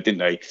put it on there, didn't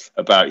they,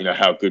 about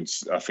how good,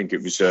 I think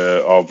it was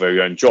our very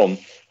own John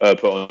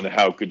put on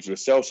how good's Lo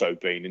Celso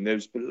been, and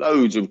there's been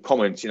loads of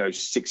comments.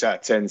 6 out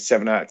of 10,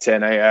 7 out of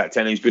 10, 8 out of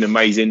 10. He's been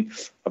amazing.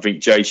 I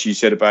think Jace, you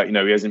said about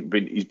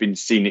he's been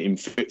seen it in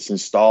fits and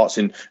starts,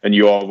 and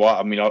you are right.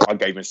 I mean, I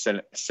gave him a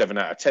 7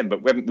 out of 10,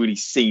 but we haven't really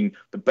seen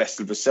the best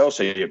of Lo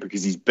Celso yet,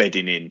 because he's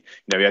bedding in.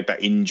 He had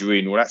that injury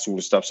and all that sort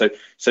of stuff.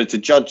 So to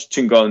judge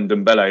Tunga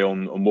Ndombele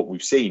on what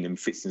we've seen in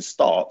fits and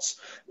starts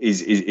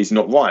is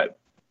not right.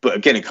 But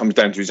again, it comes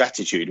down to his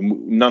attitude,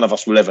 and none of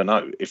us will ever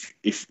know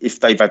if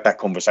they've had that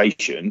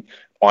conversation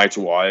eye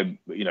to eye,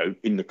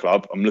 in the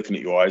club. I'm looking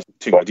at your eyes.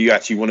 Tunga, do you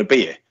actually want to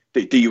be here?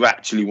 Do you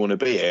actually want to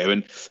be here?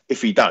 And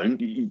if you don't,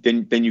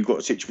 then you've got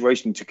a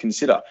situation to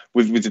consider.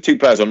 With the two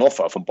players on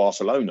offer from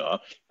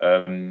Barcelona,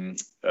 Semedo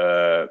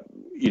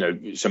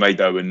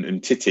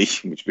and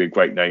Titi, which would be a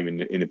great name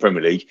in the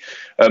Premier League,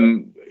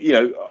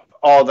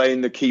 are they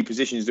in the key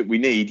positions that we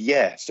need?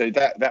 Yeah. So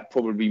that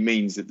probably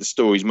means that the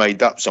story's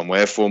made up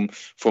somewhere from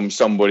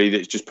somebody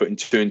that's just putting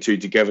two and two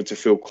together to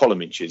fill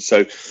column inches.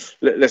 So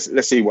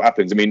let's see what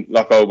happens. I mean,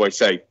 like I always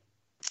say,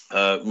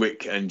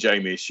 Rick and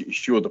Jamie,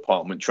 it's your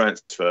department,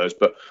 transfers.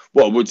 But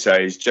what I would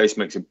say is Jace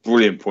makes a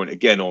brilliant point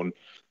again on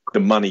the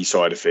money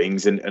side of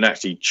things and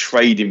actually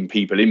trading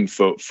people in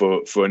for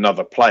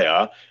another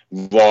player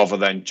rather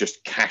than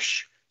just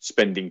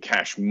spending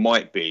cash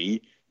might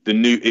be the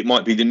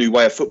new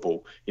way of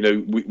football. You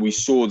know, we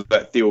saw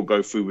that deal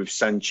go through with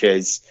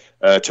Sanchez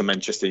to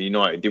Manchester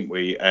United, didn't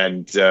we?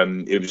 And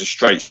it was a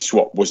straight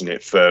swap, wasn't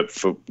it? For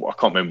I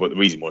can't remember what the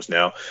reason was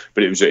now,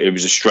 but it was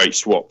a straight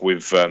swap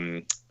with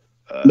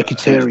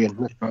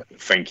Mkhitaryan.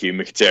 Thank you,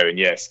 Mkhitaryan.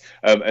 Yes,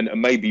 and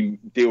maybe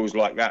deals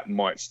like that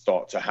might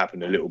start to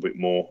happen a little bit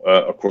more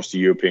across the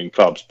European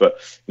clubs.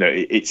 But you know,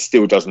 it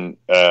still doesn't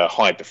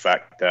hide the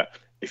fact that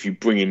if you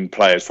bring in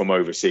players from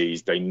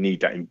overseas, they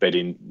need that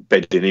bedding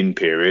in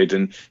period,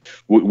 and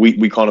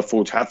we can't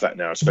afford to have that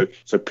now.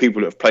 So people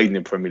that have played in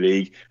the Premier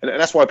League, and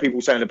that's why people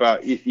are saying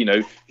about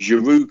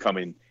Giroud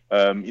coming.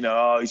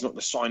 He's not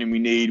the signing we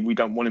need. We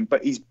don't want him,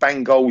 but he's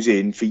banged goals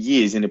in for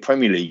years in the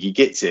Premier League. He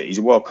gets it. He's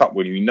a World Cup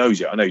winner. He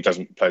knows it. I know he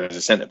doesn't play as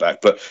a centre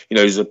back, but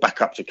as a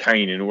backup to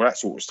Kane and all that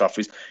sort of stuff.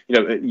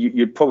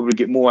 You'd probably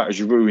get more out of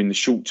Giroud in the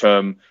short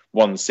term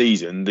one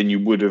season than you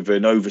would of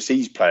an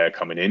overseas player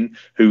coming in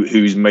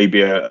who's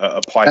maybe a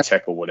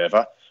Piatek or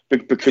whatever,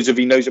 because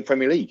he knows the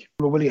Premier League.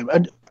 William,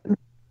 and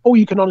all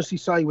you can honestly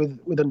say with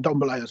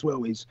Ndombele as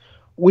well is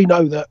we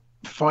know that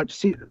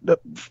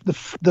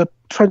the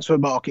transfer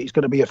market is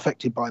going to be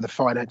affected by the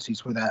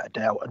finances without a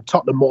doubt, and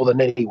Tottenham more than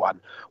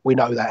anyone, we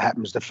know that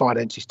happens. The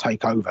finances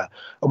take over,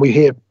 and we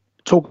hear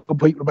talking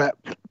people about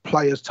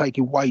players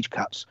taking wage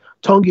cuts.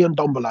 Tanguy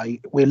Ndombele,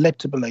 we're led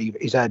to believe,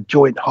 is our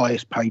joint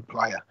highest paid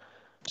player.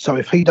 So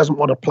if he doesn't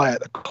want to play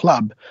at the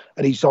club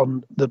and he's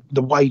on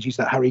the wages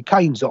that Harry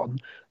Kane's on,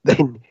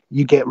 then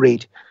you get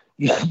rid.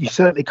 You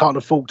certainly can't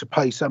afford to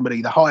pay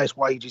somebody the highest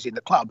wages in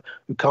the club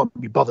who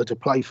can't be bothered to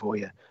play for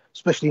you,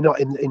 especially not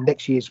in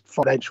next year's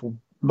financial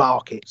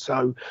market.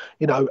 So,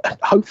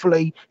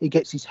 hopefully he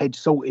gets his head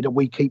sorted and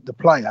we keep the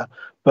player.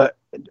 But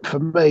for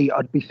me,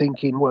 I'd be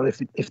thinking, well,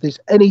 if there's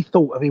any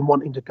thought of him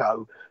wanting to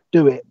go,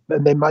 do it.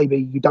 And then maybe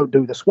you don't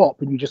do the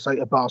swap and you just say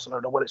to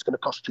Barcelona, well, it's going to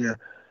cost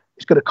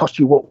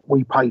you what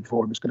we paid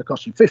for him. It's going to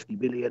cost you 50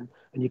 million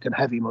and you can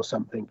have him or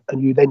something.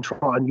 And you then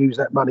try and use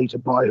that money to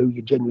buy who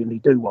you genuinely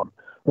do want.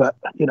 But,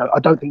 I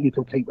don't think you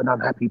can keep an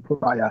unhappy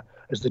player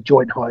as the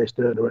joint highest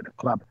earner at the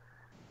club.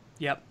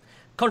 Yep.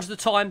 Conscious of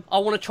the time, I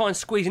want to try and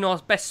squeeze in our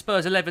best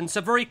Spurs 11.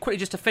 So very quickly,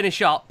 just to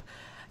finish up,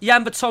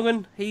 Jan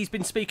Vertonghen, he's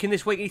been speaking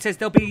this week. He says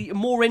there'll be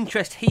more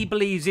interest, he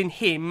believes, in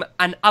him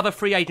and other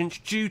free agents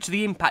due to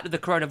the impact of the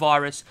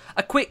coronavirus.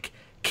 A quick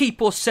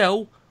keep or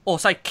sell, or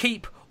say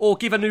keep or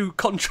give a new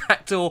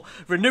contract or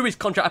renew his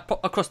contract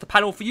across the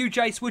panel. For you,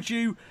 Jace, would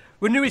you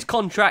renew his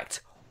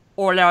contract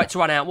or allow it to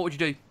run out? What would you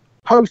do?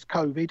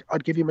 Post-COVID,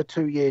 I'd give him a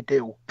 2-year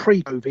deal.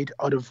 Pre-COVID,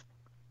 I'd have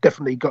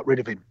definitely got rid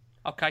of him.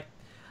 Okay.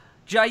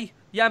 Jay,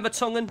 Jan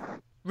Vertonghen,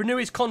 renew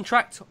his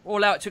contract or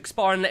allow it to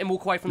expire and let him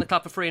walk away from the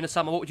club for free in the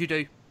summer? What would you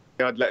do?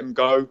 I'd let him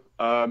go.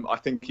 I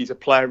think he's a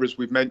player, as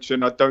we've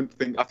mentioned. I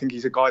think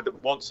he's a guy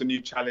that wants a new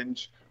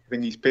challenge. I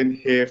think he's been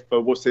here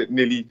for,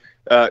 nearly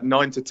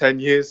 9 to 10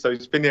 years. So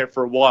he's been here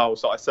for a while.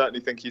 So I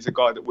certainly think he's a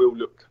guy that will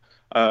look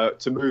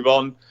to move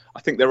on. I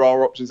think there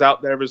are options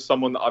out there, as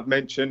someone that I've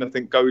mentioned. I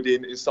think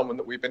Godin is someone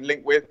that we've been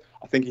linked with.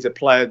 I think he's a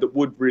player that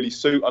would really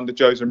suit under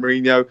Jose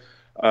Mourinho.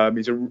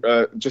 He's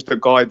just a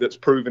guy that's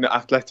proven at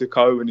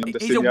Atletico and in the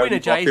He's a winner,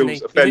 Jay, isn't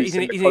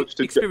he? He's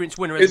an experienced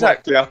winner as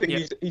exactly. well. I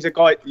think he's a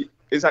guy.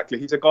 Exactly,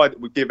 he's a guy that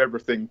would give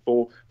everything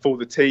for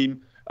the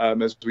team,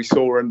 as we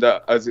saw under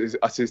as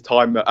his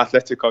time at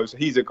Atletico. So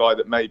he's a guy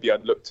that maybe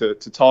I'd look to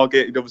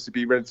target. He'd obviously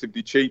be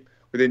relatively cheap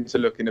with Inter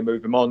looking to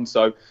move him on.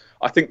 So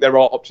I think there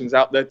are options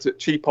out there,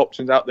 cheap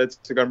options out there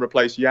to go and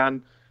replace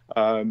Jan.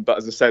 But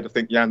as I said, I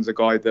think Jan's a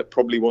guy that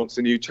probably wants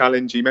a new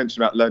challenge. He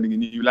mentioned about learning a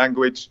new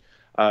language.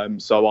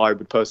 So I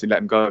would personally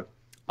let him go.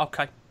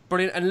 Okay,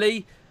 brilliant. And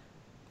Lee,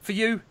 for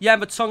you,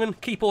 Jan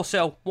Vertonghen, keep or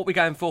sell? What are we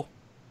going for?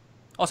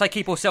 I'll say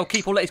keep or sell.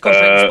 Keep or let his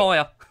contract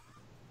expire.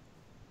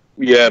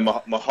 Yeah,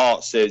 my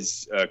heart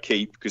says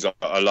keep, because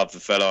I love the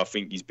fella. I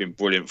think he's been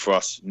brilliant for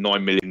us.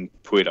 9 million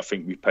quid. I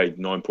think we paid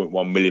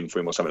 9.1 million for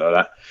him or something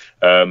like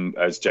that.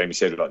 As Jamie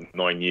said, like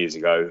 9 years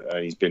ago,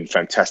 he's been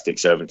fantastic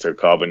servant to the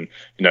club. And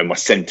my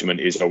sentiment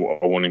is I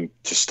want him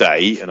to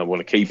stay and I want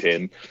to keep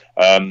him.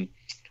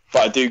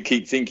 But I do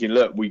keep thinking,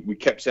 look, we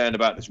kept saying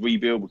about this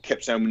rebuild. We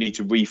kept saying we need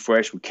to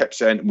refresh. We kept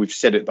saying, we've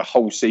said it the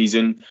whole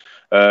season.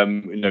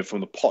 From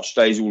the Poch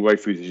days all the way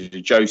through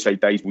the Jose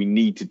days, we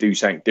need to do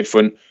something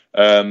different.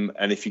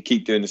 And if you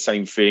keep doing the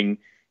same thing,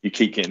 you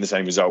keep getting the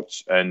same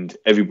results. And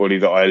everybody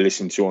that I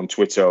listen to on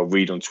Twitter or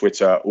read on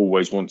Twitter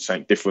always wants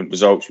something different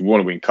results. We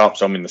want to win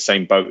cups. I'm in the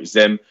same boat as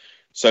them.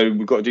 So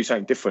we've got to do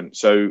something different.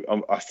 So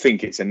I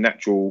think it's a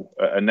natural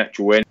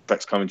end.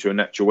 That's coming to a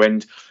natural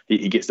end.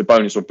 He gets the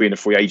bonus of being a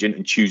free agent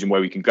and choosing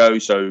where we can go.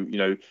 So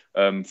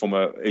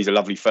he's a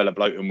lovely fella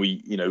bloke, and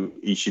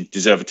he should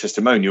deserve a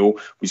testimonial.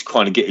 He's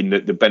kind of getting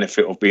the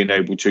benefit of being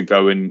able to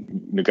go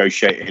and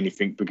negotiate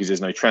anything because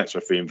there's no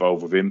transfer fee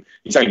involved with him.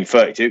 He's only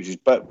 32. It was his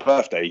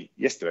birthday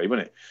yesterday,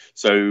 wasn't it?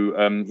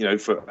 So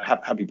for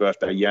happy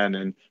birthday, Jan,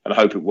 and I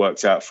hope it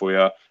works out for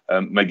you.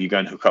 maybe you go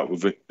and hook up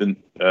with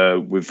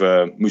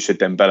Moussa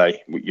Dembele,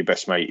 your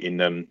best mate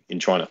in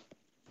China.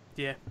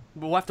 Yeah,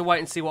 we'll have to wait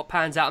and see what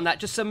pans out on that.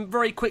 Just some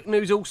very quick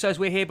news also as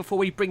we're here before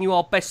we bring you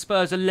our best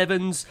Spurs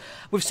 11s.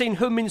 We've seen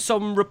Heung-min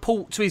Son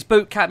report to his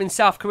boot camp in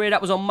South Korea.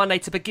 That was on Monday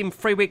to begin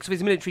 3 weeks of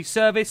his military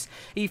service.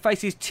 He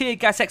faces tear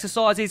gas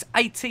exercises,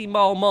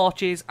 18-mile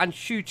marches and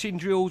shooting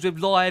drills with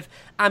live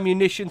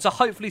ammunition. So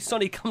hopefully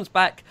Sonny comes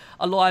back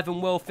alive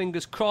and well,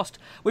 fingers crossed.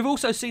 We've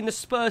also seen the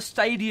Spurs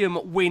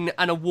Stadium win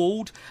an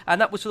award, and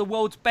that was for the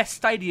world's best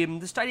stadium.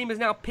 The stadium has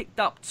now picked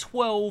up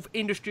 12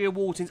 industry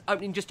awards since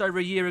opening just over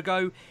a year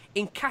ago,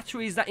 in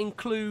categories that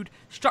include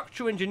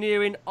structural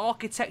engineering,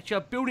 architecture,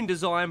 building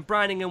design,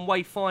 branding and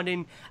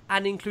wayfinding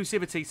and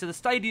inclusivity. So the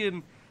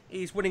stadium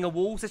is winning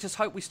awards. Let's just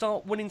hope we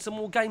start winning some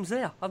more games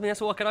there. I think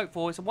that's all I can hope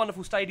for. It's a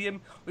wonderful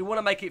stadium. We want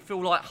to make it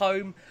feel like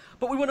home.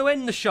 But we want to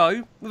end the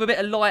show with a bit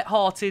of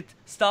light-hearted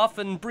stuff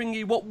and bring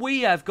you what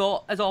we have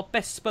got as our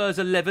best Spurs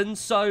 11.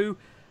 So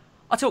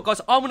I tell you what,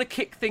 guys, I want to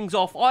kick things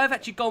off. I've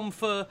actually gone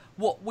for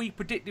what we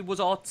predicted was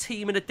our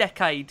team in a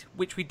decade,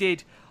 which we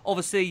did,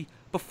 obviously,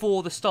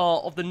 before the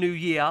start of the new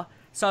year.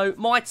 So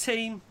my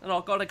team, and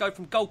I've got to go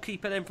from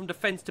goalkeeper, then from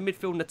defence to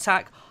midfield and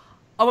attack.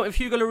 I went with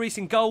Hugo Lloris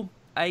in goal,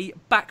 a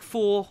back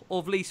four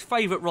of Lee's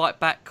favourite right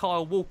back,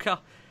 Kyle Walker,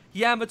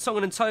 Jan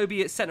Vertonghen and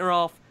Toby at centre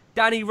half,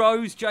 Danny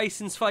Rose,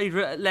 Jason's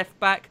favourite, at left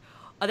back.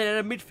 I then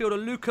had a midfielder,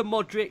 Luka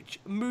Modric,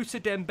 Moussa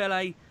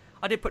Dembele.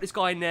 I did put this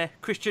guy in there,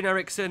 Christian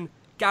Eriksen,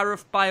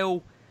 Gareth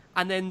Bale,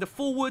 and then the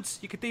forwards,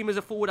 you could deem as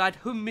a forward, I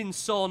had Heung-min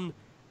Son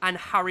and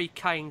Harry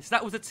Kane. So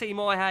that was the team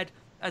I had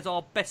as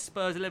our best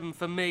Spurs 11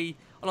 for me,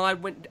 and I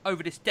went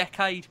over this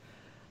decade.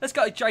 Let's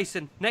go to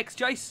Jason. Next,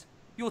 Jace,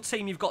 your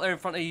team you've got there in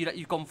front of you that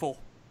you've gone for.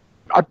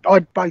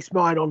 I'd base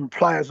mine on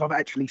players I've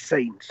actually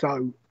seen.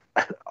 So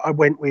I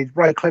went with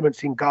Ray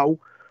Clements in goal,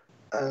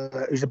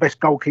 who's the best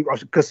goalkeeper,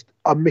 because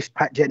I missed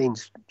Pat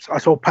Jennings. I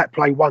saw Pat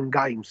play one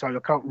game, so I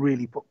can't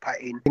really put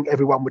Pat in. I think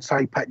everyone would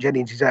say Pat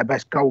Jennings is our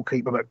best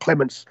goalkeeper, but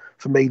Clements,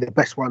 for me, the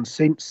best one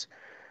since.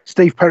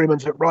 Steve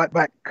Perryman's at right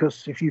back,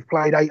 because if you've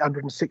played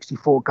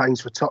 864 games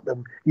for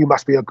Tottenham, you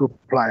must be a good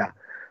player.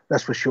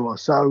 That's for sure.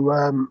 So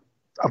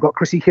I've got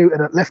Chrissy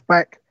Hughton at left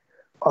back.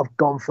 I've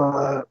gone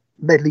for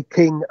Ledley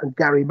King and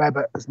Gary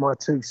Mabbutt as my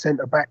two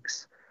centre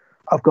backs.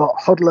 I've got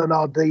Hoddle and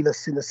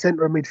Ardiles in the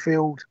centre of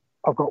midfield.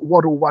 I've got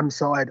Waddle one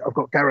side. I've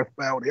got Gareth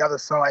Bale the other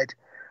side.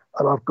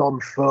 And I've gone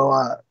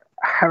for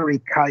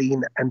Harry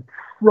Kane and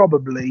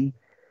probably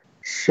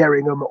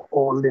Sheringham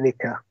or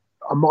Lineker.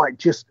 I might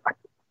just...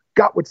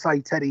 gut would say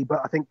Teddy,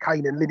 but I think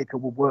Kane and Lineker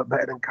would work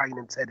better than Kane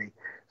and Teddy.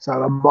 So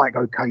I might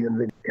go Kane and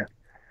Lineker.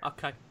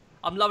 Okay.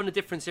 I'm loving the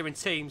difference here in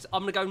teams.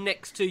 I'm going to go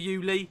next to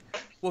you, Lee.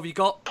 What have you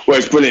got? Well,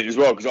 it's brilliant as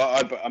well, because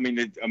I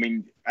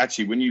mean,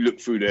 actually, when you look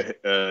through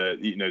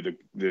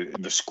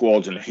the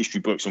squads and the history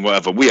books and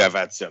whatever, we have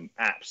had some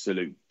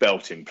absolute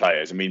belting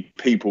players. I mean,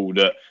 people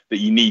that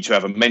you need to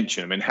have a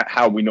mention. I mean,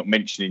 how are we not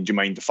mentioning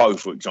Jermaine Defoe,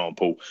 for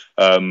example,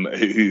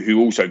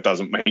 who also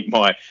doesn't make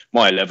my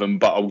 11,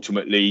 but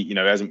ultimately,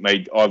 hasn't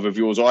made either of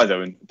yours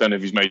either. And I don't know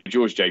if he's made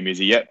yours, Jamie, is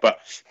he yet? But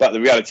the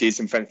reality is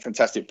some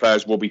fantastic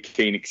players, Robbie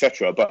Keane,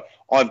 etc. But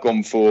I've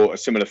gone for a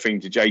similar thing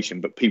to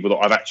Jason, but people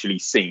that I've actually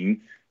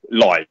seen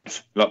live,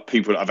 like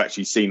people that I've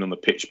actually seen on the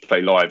pitch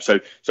play live. So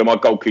my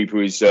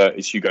goalkeeper is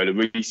Hugo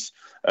Lloris.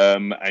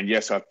 And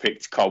yes, I've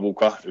picked Kyle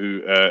Walker,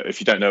 who,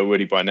 if you don't know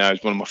already by now,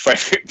 is one of my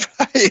favourite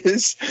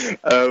players.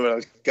 I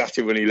was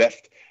gutted when he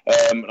left.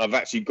 I've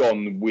actually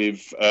gone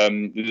with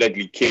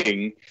Ledley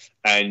King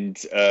and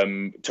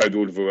Toby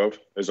Alderweireld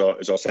as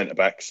our centre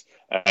backs,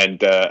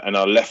 and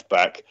our left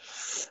back.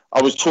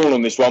 I was torn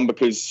on this one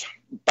because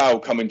Bale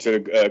coming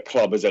to a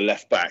club as a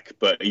left back,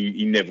 but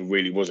he never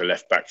really was a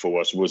left back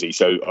for us, was he?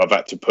 So I've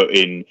had to put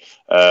in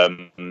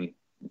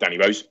Danny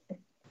Rose.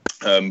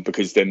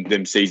 Because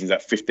them seasons,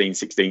 that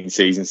 15-16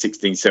 season,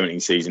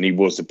 16-17 season, he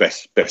was the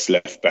best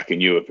left back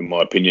in Europe, in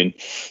my opinion.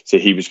 So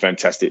he was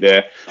fantastic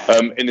there.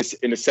 In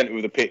the centre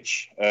of the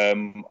pitch,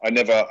 I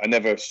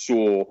never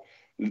saw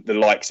the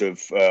likes of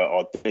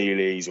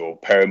Ardiles or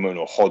Perriman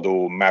or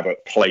Hoddle,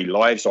 Mabbutt play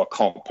live, so I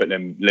can't put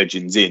them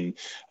legends in.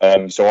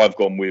 So I've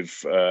gone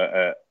with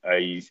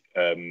a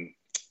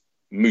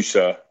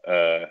Moussa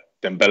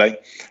Dembele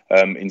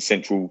in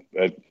central.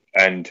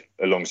 And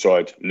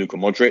alongside Luka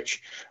Modric.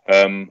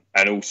 And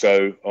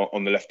also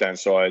on the left-hand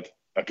side,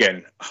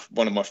 again,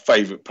 one of my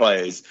favourite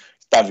players,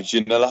 David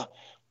Ginola.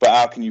 But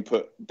how can you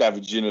put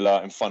David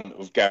Ginola in front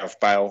of Gareth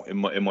Bale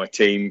in my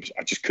team?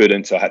 I just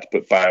couldn't, so I had to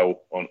put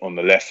Bale on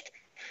the left.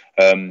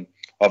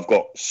 I've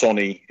got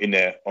Sonny in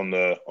there on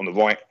the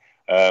right.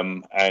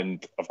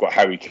 And I've got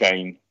Harry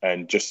Kane.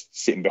 And just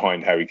sitting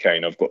behind Harry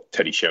Kane, I've got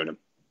Teddy Sheringham.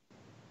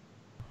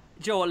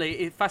 Joel,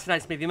 it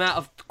fascinates me the amount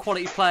of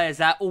quality players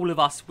that all of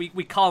us we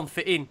can't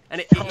fit in,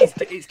 and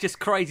it's just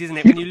crazy, isn't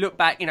it? When you look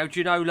back,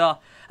 Ginola,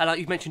 and like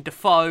you've mentioned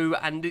Defoe,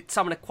 and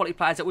some of the quality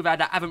players that we've had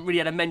that haven't really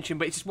had a mention,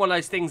 but it's just one of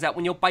those things that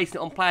when you're basing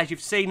it on players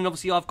you've seen, and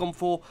obviously I've gone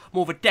for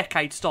more of a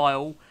decade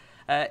style.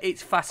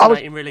 It's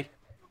fascinating, really.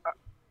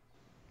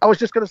 I was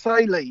just going to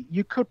say, Lee,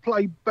 you could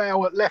play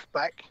Bale at left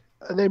back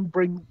and then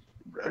bring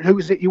who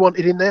was it you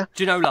wanted in there?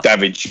 Ginola.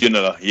 David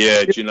Ginola.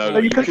 Yeah, Ginola. No,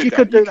 you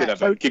could do that.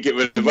 So, could get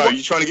rid of Rose.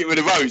 You're trying to get rid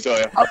of Rose, are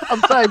you?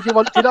 I'm saying, do you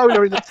want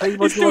Ginola in the team?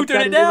 He's still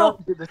doing it now.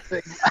 In the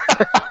team?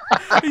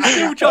 He's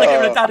still trying to get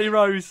rid of Danny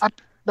Rose.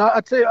 No,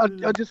 I tell you,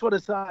 I just want to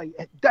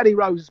say, Danny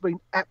Rose has been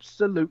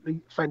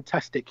absolutely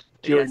fantastic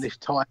during this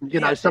time. You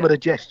know, some of the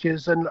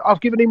gestures, and I've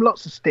given him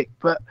lots of stick,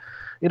 but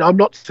you know, I'm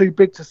not too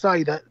big to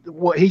say that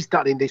what he's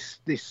done in this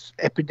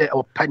epidemic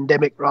or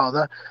pandemic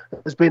rather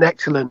has been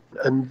excellent,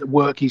 and the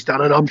work he's done,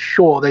 and I'm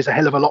sure there's a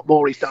hell of a lot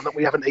more he's done that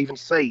we haven't even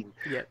seen.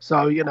 Yeah.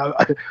 So you know,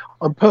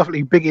 I'm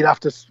perfectly big enough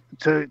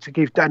to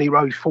give Danny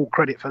Rose full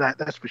credit for that.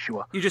 That's for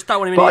sure. You just don't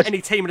want him in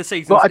any team of the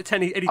season. I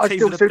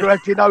still sooner have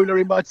Ginola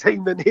in my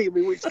team than him,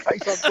 in which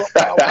case I've dropped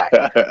out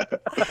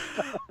back.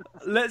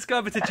 Let's go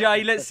over to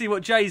Jay. Let's see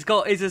what Jay's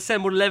got. His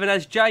assembled 11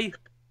 as. Jay,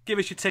 give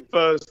us your team.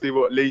 Firstly,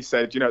 what Lee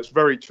said, you know, it's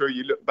very true.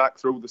 You look back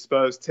through all the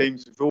Spurs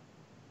teams, we've always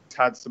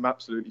had some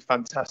absolutely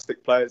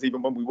fantastic players,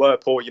 even when we were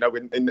poor. You know,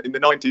 in the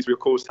 90s, we of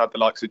course had the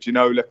likes of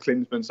Ginola,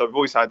 Klinsmann, so we've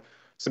always had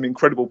some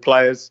incredible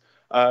players.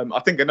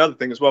 I think another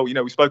thing as well, you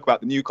know, we spoke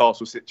about the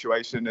Newcastle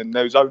situation and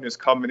those owners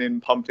coming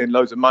in, pumping in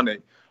loads of money.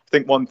 I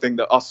think one thing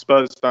that us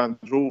Spurs fans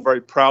are all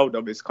very proud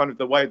of is kind of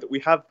the way that we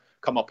have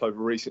come up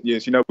over recent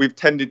years. You know, we've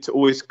tended to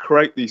always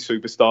create these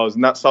superstars,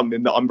 and that's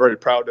something that I'm very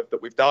proud of that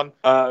we've done.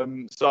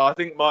 So I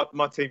think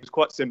my team is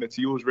quite similar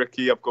to yours,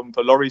 Ricky. I've gone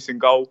for Lloris in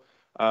goal,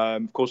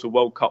 of course, a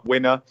World Cup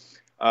winner.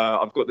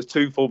 I've got the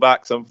two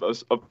fullbacks.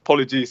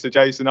 Apologies to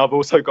Jason. I've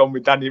also gone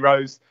with Danny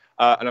Rose,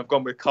 and I've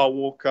gone with Kyle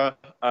Walker.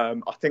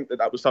 I think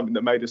that was something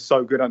that made us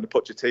so good under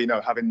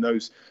Pochettino, having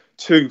those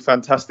two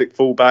fantastic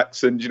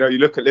fullbacks. And, you know, you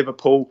look at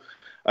Liverpool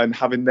and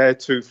having their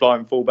two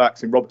flying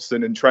fullbacks in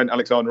Robertson and Trent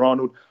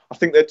Alexander-Arnold. I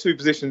think they're two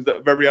positions that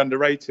are very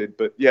underrated,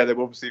 but yeah, they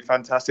were obviously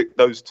fantastic,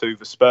 those two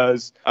for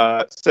Spurs.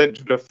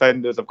 Central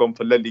defenders, I've gone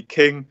for Ledley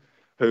King,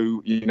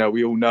 who, you know,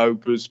 we all know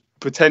was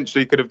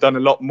potentially could have done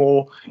a lot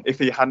more if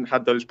he hadn't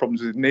had those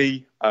problems with his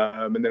knee.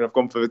 And then I've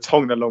gone for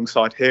Vertonghen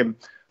alongside him.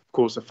 Of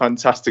course, a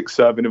fantastic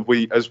servant,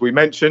 as we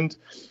mentioned.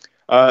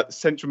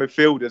 Central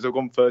midfielders, I've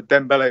gone for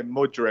Dembele and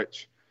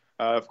Modric.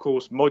 Of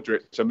course,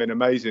 Modric, I mean,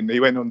 amazing. He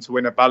went on to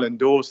win a Ballon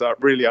d'Or, so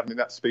that really, I mean,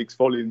 that speaks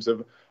volumes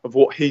of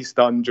what he's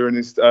done during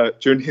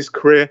his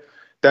career.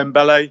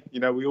 Dembele, you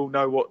know, we all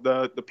know what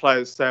the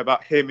players say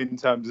about him in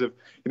terms of,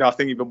 you know, I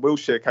think even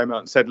Wilshere came out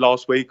and said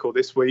last week or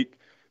this week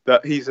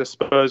that he's a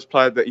Spurs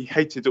player that he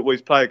hated to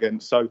always play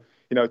against. So,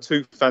 you know,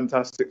 two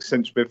fantastic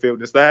central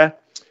midfielders there.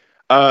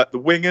 The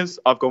wingers,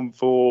 I've gone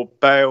for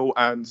Bale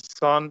and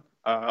Son.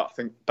 I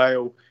think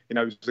Bale, you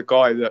know, was a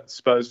guy that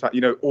Spurs,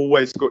 you know,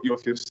 always got you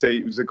off your seat.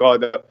 He was a guy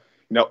that,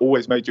 you know,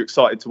 always made you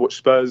excited to watch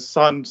Spurs.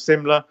 Son,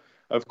 similar.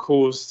 Of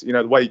course, you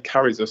know, the way he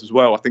carries us as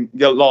well. I think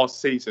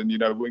last season, you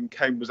know, when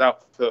Kane was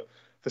out for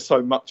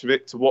so much of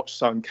it, to watch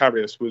Son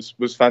carry us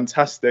was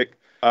fantastic.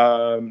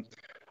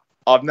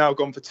 I've now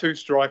gone for two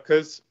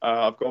strikers.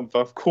 I've gone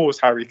for, of course,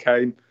 Harry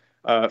Kane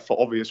for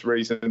obvious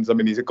reasons. I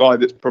mean, he's a guy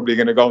that's probably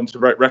going to go on to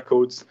break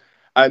records.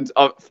 And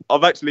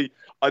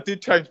I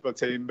did change my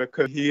team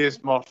because he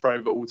is my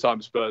favourite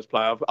all-time Spurs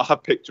player. I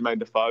have picked Jermaine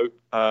Defoe,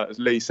 as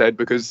Lee said,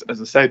 because,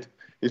 as I said,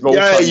 he's my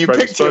all-time you favourite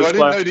picked Spurs him. I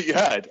didn't player. know that you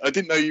had. I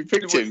didn't know you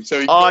picked him.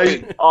 So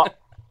I love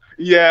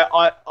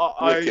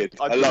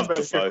make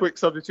Defoe. a quick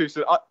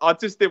substitution. I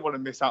just didn't want to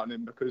miss out on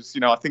him because,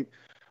 you know, I think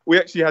we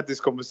actually had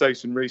this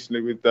conversation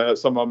recently with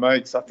some of my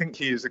mates. I think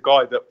he is a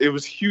guy that it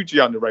was hugely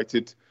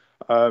underrated.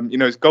 You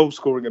know, his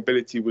goal-scoring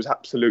ability was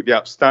absolutely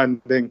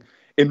outstanding.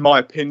 In my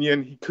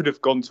opinion, he could have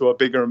gone to a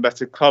bigger and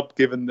better club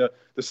given the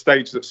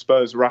stage that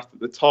Spurs were at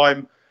the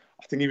time.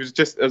 I think he was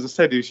just, as I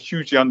said, he was a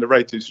hugely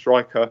underrated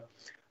striker.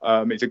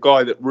 He's a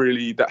guy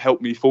that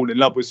helped me fall in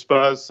love with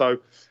Spurs. So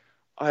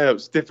it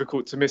was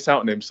difficult to miss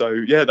out on him. So,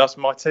 yeah, that's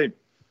my team.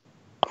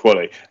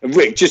 Quality. And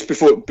Rick, just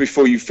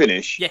before you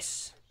finish,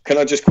 yes, can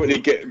I just quickly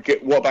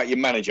get what about your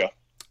manager?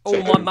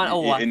 In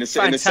the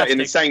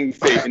same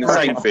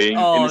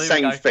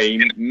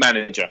theme,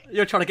 manager.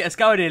 You're trying to get us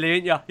going here, Lee,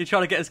 aren't you? You're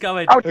trying to get us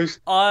going.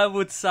 I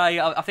would say,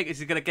 I think this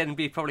is going to again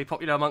be probably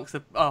popular amongst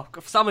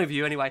some of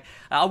you anyway.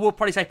 I will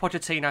probably say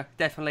Pochettino,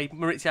 definitely.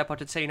 Maurizio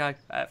Pochettino.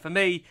 For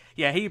me,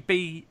 yeah, he'd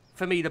be,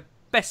 for me, the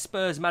best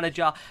Spurs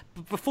manager.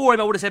 Before him,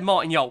 I would have said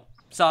Martin Jol.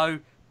 So,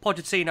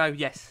 Pochettino,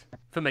 yes,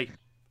 for me.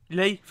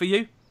 Lee, for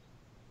you?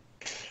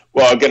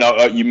 Well, again,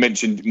 you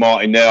mentioned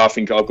Martin there. I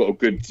think I've got a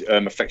good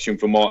affection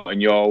for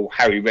Martin Jol.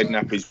 Harry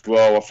Redknapp as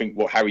well. I think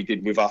what Harry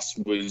did with us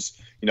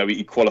was, you know,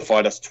 he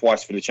qualified us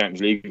twice for the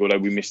Champions League, although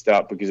we missed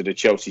out because of the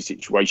Chelsea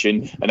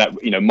situation. And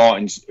that, you know,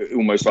 Martin's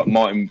almost like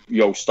Martin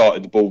Jol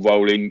started the ball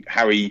rolling.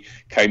 Harry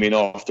came in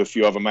after a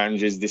few other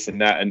managers, this and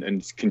that,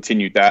 and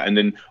continued that. And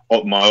then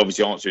my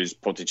obvious answer is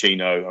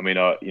Pochettino. I mean,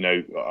 I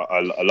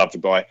love the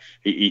guy.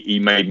 He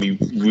made me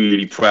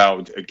really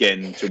proud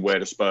again to wear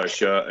the Spurs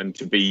shirt and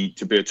to be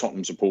a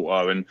Tottenham supporter.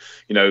 And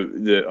you know,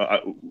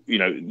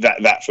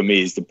 that for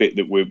me is the bit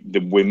that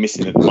we're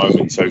missing at the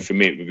moment. So for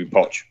me, it would be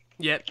Poch.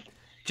 Yep.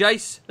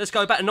 Jace, let's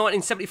go back to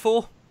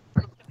 1974.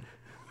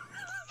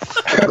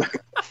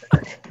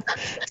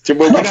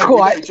 Well, Not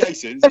quite.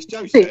 Jason's. It's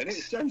Joe saying it.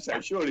 It's Joe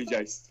saying, surely,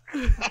 Jason.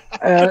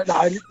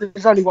 No,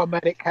 there's only one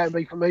man it can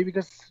be for me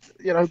because,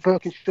 you know,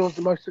 Birkinshaw's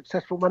the most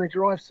successful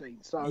manager I've seen.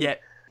 So, Yeah.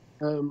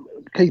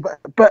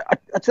 But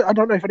I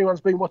don't know if anyone's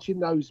been watching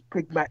those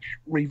big match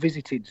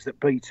revisiteds that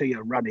BT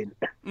are running.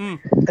 And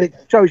it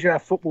shows you how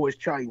football has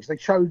changed. They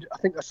showed, I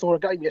think I saw a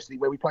game yesterday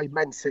where we played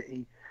Man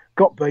City,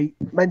 got beat.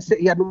 Man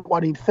City hadn't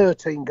won in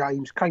 13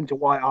 games, came to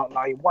White Hart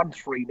Lane, won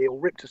 3-0,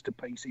 ripped us to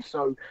pieces.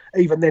 So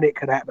even then it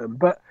could happen.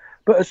 But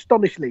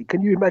astonishingly,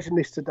 can you imagine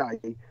this today?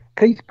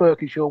 Keith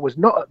Birkinshaw was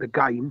not at the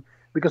game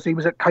because he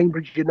was at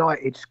Cambridge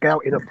United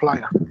scouting a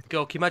player.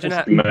 God, can you imagine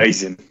that?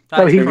 Amazing.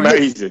 That is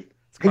Amazing.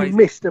 He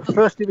missed a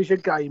first division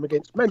game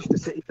against Manchester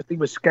City because he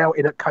was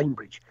scouting at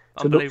Cambridge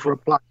to look for a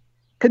player.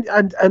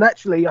 And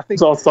actually, I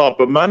think it's our type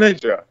of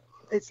manager.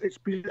 It's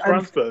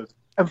transfers.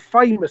 And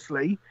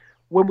famously,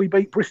 when we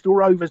beat Bristol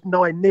Rovers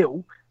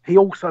 9-0, he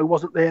also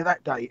wasn't there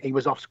that day. He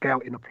was off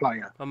scouting a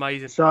player.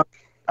 Amazing. So,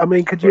 I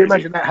mean, could you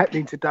imagine that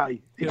happening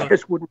today? It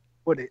just wouldn't,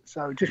 would it?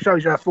 So it just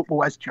shows you how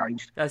football has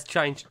changed. Has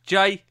changed.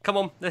 Jay, come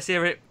on, let's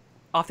hear it.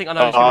 I think I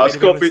know. It's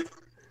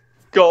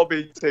got to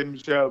be Tim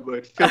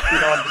Sherwood.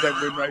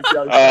 59% win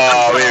ratio.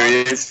 Oh, here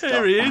he is.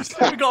 Here he is.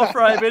 We've got to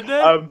throw him in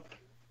there.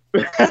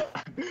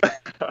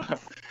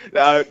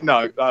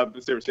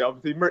 Seriously,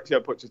 obviously Mauricio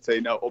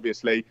Pochettino,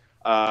 obviously,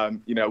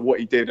 you know, what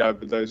he did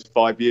over those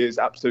 5 years,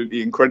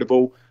 absolutely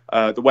incredible.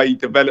 The way he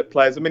developed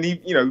players. I mean,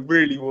 he, you know,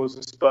 really was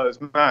a Spurs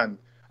man.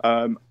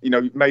 You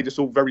know, made us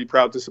all very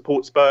proud to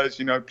support Spurs,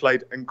 you know,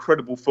 played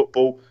incredible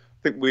football.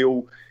 I think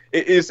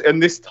it is,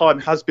 and this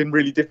time has been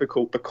really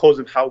difficult because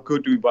of how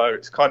good we were.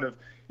 It's kind of,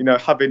 you know,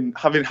 having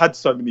had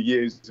so many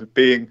years of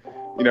being,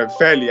 you know,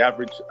 fairly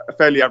average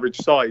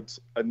sides,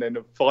 and then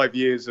 5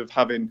 years of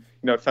having,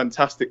 you know,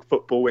 fantastic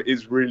football. It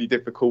is really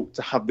difficult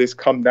to have this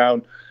come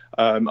down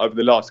over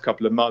the last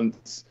couple of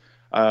months.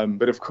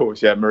 But of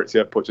course, yeah,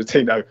 Mauricio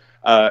Pochettino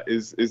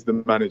is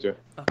the manager.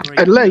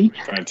 And Lee,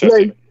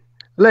 Fantastic.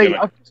 Lee,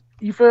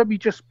 you've heard me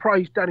just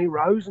praise Danny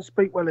Rose and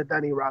speak well of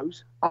Danny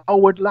Rose. I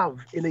would love,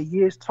 in a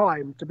year's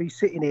time, to be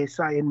sitting here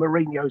saying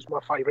Mourinho's my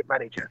favourite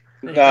manager.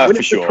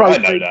 For sure. I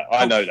know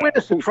that. Win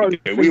us a trophy,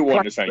 We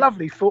want the same.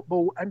 lovely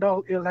football, and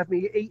he'll have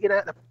me eating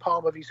out the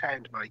palm of his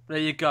hand, mate. There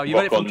you go. You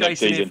heard it from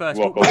Jason here first.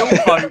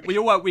 We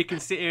all hope we can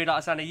sit here, like I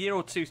said, in a year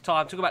or two's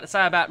time, talk about the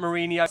same about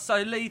Mourinho.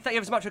 So, Lee, thank you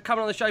ever so much for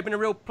coming on the show. It's been a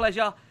real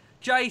pleasure.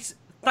 Jace,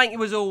 thank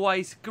you as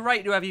always.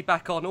 Great to have you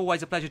back on.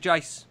 Always a pleasure,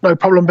 Jace. No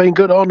problem being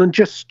good on, and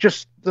just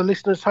the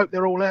listeners, hope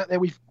they're all out there.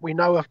 We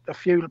know a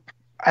few.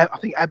 I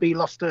think Abby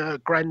lost her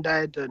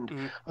granddad,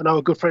 and I know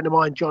a good friend of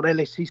mine, John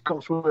Ellis. He's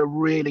gone through a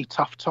really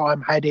tough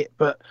time, had it,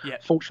 but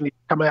fortunately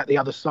come out the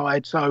other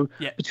side. So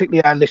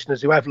particularly our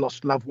listeners who have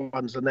lost loved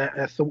ones, and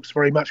our thoughts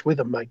very much with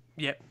them, mate.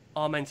 Yep.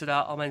 Amen to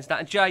that.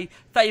 And Jay,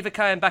 thank you for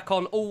coming back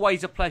on.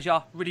 Always a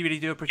pleasure. Really, really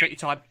do appreciate your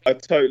time. I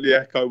totally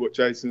echo what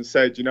Jason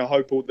said. You know, I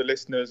hope all the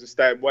listeners are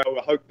staying well.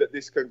 I hope that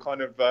this can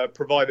kind of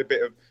provide a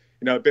bit of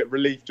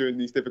relief during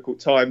these difficult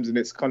times, and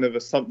it's kind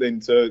of something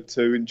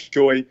to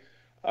enjoy.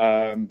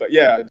 But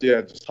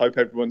just hope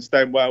everyone's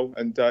staying well,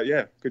 and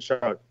good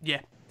show. Yeah.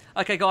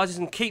 Okay, guys,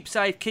 listen, keep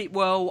safe, keep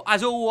well.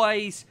 As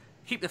always,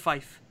 keep the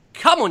faith.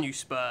 Come on, you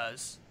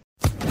Spurs.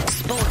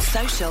 Sports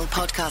Social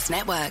Podcast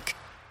Network.